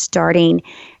about starting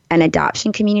an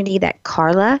adoption community that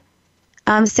Carla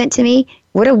sent to me,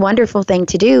 what a wonderful thing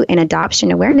to do in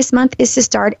Adoption Awareness Month is to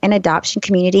start an adoption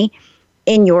community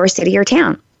in your city or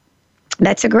town.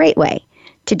 That's a great way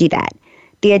to do that.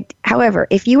 However,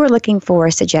 if you are looking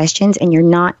for suggestions and you're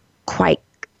not quite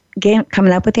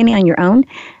coming up with any on your own,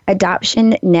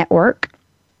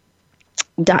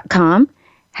 adoptionnetwork.com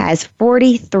has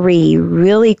 43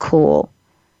 really cool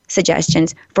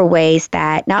suggestions for ways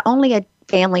that not only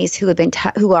families who have been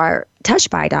who are touched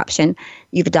by adoption,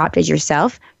 you've adopted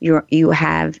yourself, you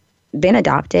have been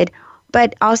adopted,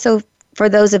 but also for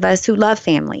those of us who love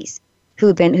families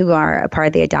who are a part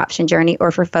of the adoption journey,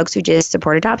 or for folks who just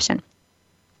support adoption.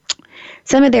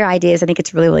 Some of their ideas, I think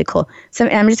it's really, really cool.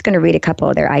 I'm just going to read a couple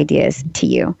of their ideas to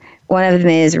you. One of them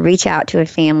is reach out to a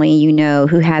family you know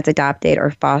who has adopted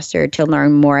or fostered to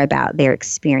learn more about their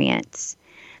experience.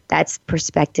 That's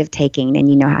perspective taking, and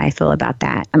you know how I feel about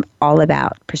that. I'm all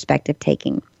about perspective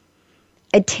taking.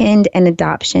 Attend an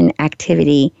adoption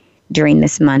activity during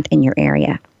this month in your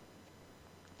area.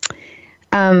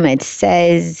 It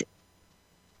says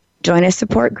join a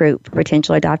support group for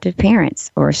potential adoptive parents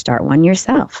or start one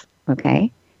yourself. Okay?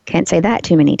 Can't say that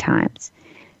too many times.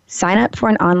 Sign up for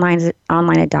an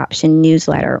online adoption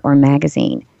newsletter or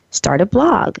magazine. Start a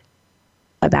blog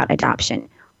about adoption.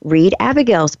 Read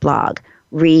Abigail's blog.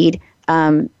 Read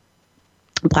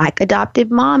Black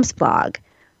Adoptive Moms blog.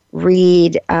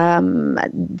 Read,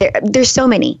 there's so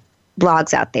many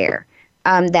blogs out there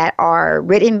that are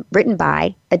written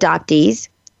by adoptees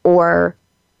or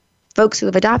folks who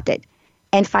have adopted,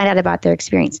 and find out about their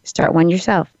experience. Start one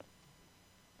yourself.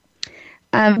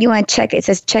 You want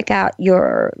to check out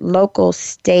your local,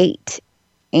 state,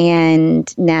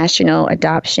 and national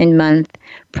Adoption Month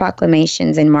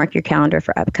proclamations and mark your calendar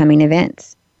for upcoming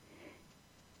events.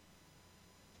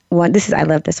 I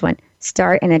love this one.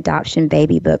 Start an adoption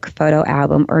baby book, photo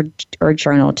album, or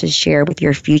journal to share with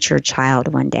your future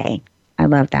child one day. I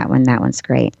love that one. That one's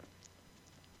great.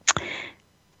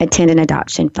 Attend an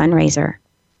adoption fundraiser.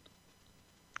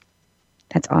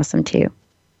 That's awesome too.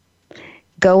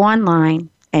 Go online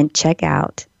and check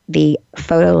out the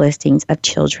photo listings of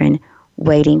children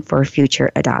waiting for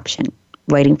future adoption,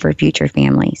 waiting for future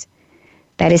families.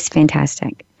 That is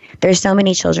fantastic. There's so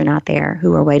many children out there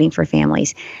who are waiting for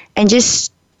families, and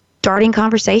just starting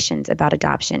conversations about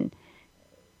adoption,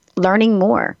 learning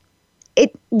more.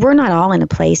 We're not all in a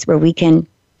place where we can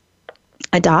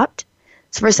adopt.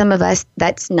 So for some of us,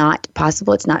 that's not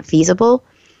possible. It's not feasible.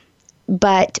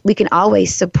 But we can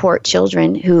always support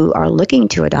children who are looking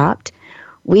to adopt.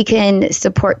 We can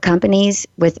support companies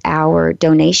with our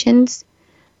donations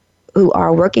who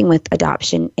are working with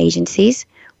adoption agencies.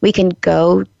 We can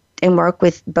go and work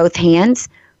with both hands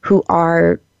who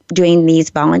are doing these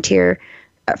volunteer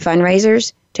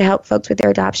fundraisers to help folks with their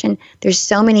adoption. There's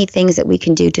so many things that we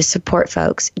can do to support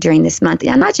folks during this month.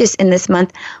 Yeah, not just in this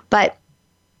month, but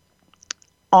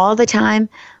all the time.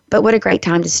 But what a great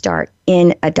time to start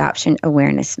in Adoption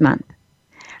Awareness Month.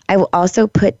 I will also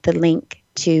put the link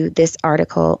to this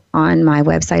article on my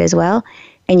website as well,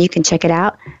 and you can check it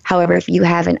out. However, if you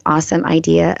have an awesome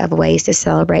idea of ways to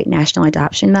celebrate National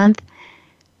Adoption Month,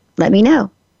 let me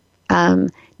know.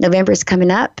 November is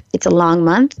coming up. It's a long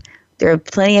month. There are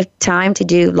plenty of time to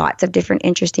do lots of different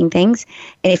interesting things.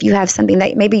 And if you have something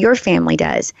that maybe your family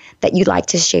does that you'd like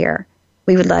to share,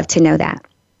 we would love to know that.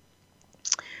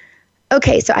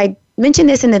 Okay, so I mentioned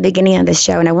this in the beginning of the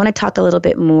show, and I want to talk a little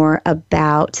bit more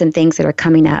about some things that are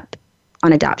coming up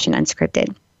on Adoption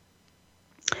Unscripted.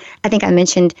 I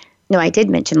did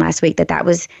mention last week that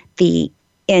was the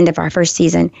end of our first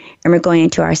season, and we're going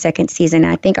into our second season.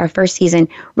 I think our first season,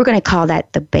 we're going to call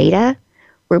that the beta,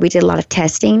 where we did a lot of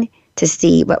testing to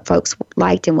see what folks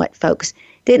liked and what folks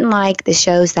didn't like, the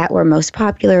shows that were most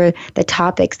popular, the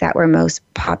topics that were most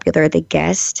popular, the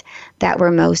guests that were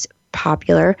most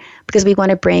popular, because we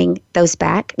want to bring those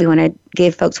back. We want to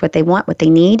give folks what they want, what they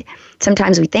need.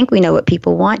 Sometimes we think we know what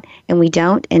people want and we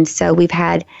don't. And so we've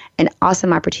had an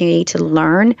awesome opportunity to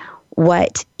learn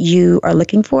what you are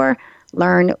looking for,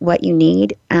 learn what you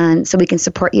need, and so we can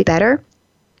support you better.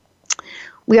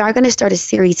 We are going to start a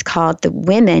series called The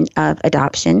Women of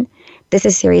Adoption. This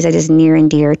is a series that is near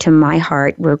and dear to my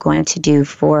heart. We're going to do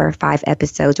 4 or 5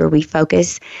 episodes where we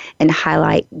focus and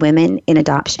highlight women in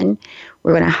adoption.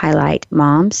 We're going to highlight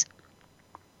moms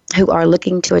who are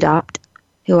looking to adopt,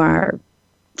 who are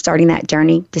starting that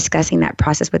journey, discussing that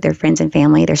process with their friends and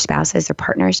family, their spouses, their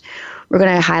partners. We're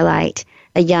going to highlight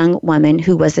a young woman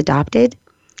who was adopted,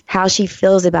 how she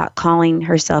feels about calling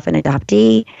herself an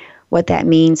adoptee, what that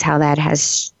means, how that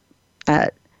has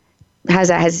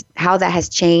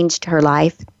changed her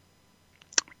life,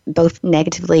 both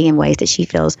negatively in ways that she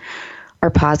feels are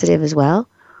positive as well.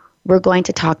 We're going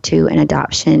to talk to an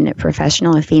adoption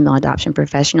professional, a female adoption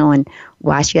professional, and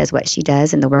why she does what she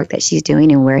does and the work that she's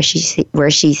doing and where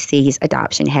she sees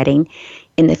adoption heading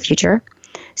in the future.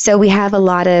 So we have a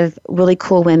lot of really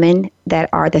cool women that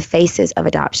are the faces of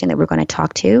adoption that we're going to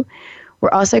talk to. We're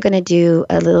also going to do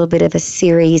a little bit of a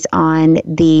series on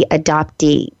the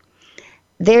adoptee.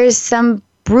 There's some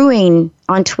brewing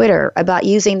on Twitter about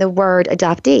using the word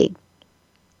adoptee.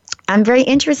 I'm very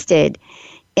interested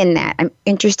in that. I'm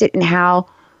interested in how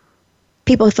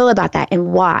people feel about that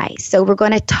and why. So we're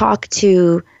going to talk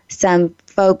to some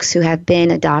folks who have been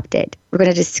adopted. We're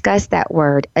going to discuss that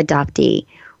word adoptee.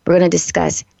 We're going to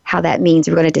discuss how that means.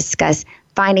 We're going to discuss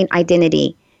finding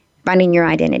identity, finding your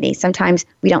identity. Sometimes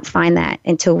we don't find that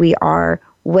until we are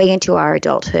way into our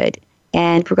adulthood.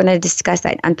 And we're going to discuss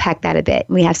that, unpack that a bit.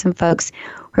 We have some folks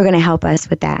who are going to help us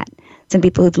with that. Some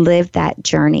people who've lived that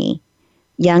journey,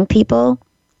 young people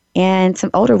and some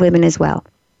older women as well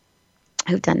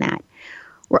who've done that.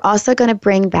 We're also going to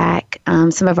bring back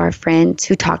some of our friends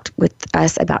who talked with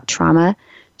us about trauma.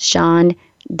 Sean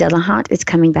Delahunt is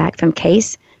coming back from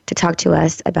CASE to talk to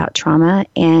us about trauma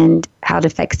and how it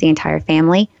affects the entire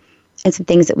family and some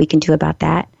things that we can do about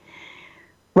that.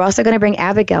 We're also going to bring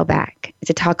Abigail back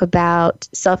to talk about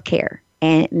self-care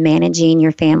and managing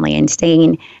your family and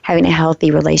having a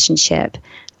healthy relationship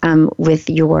with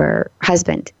your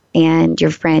husband and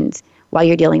your friends while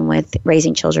you're dealing with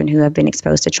raising children who have been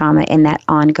exposed to trauma and that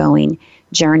ongoing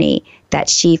journey that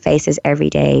she faces every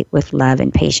day with love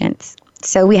and patience.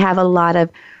 So we have a lot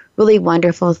of really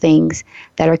wonderful things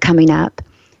that are coming up.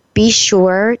 Be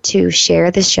sure to share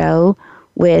the show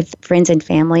with friends and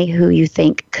family who you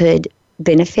think could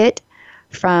benefit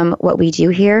from what we do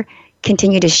here.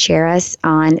 Continue to share us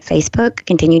on Facebook.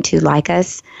 Continue to like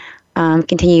us.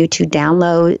 Continue to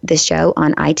download the show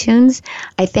on iTunes.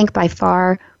 I think by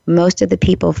far most of the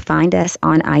people find us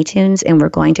on iTunes, and we're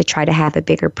going to try to have a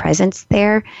bigger presence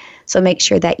there. So make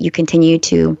sure that you continue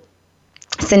to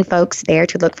send folks there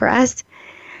to look for us.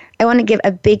 I want to give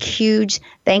a big, huge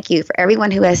thank you for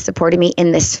everyone who has supported me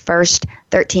in this first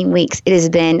 13 weeks. It has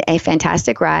been a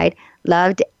fantastic ride.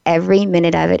 Loved every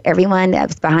minute of it. Everyone that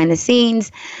was behind the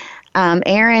scenes.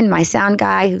 Aaron, my sound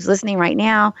guy, who's listening right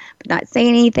now, but not saying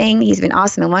anything. He's been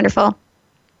awesome and wonderful.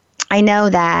 I know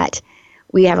that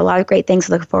we have a lot of great things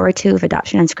to look forward to with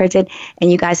Adoption Unscripted, and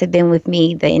you guys have been with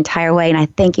me the entire way, and I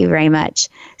thank you very much.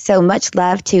 So much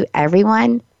love to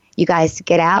everyone. You guys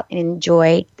get out and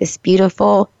enjoy this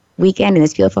beautiful weekend and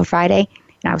this beautiful Friday,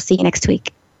 and I'll see you next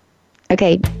week.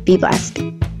 Okay, be blessed.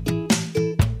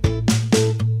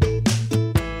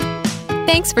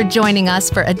 Thanks for joining us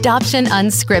for Adoption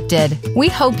Unscripted. We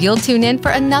hope you'll tune in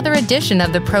for another edition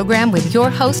of the program with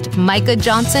your host, Micah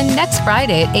Johnson, next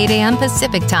Friday at 8 a.m.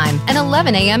 Pacific Time and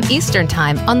 11 a.m. Eastern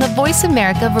Time on the Voice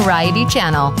America Variety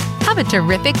Channel. Have a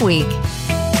terrific week.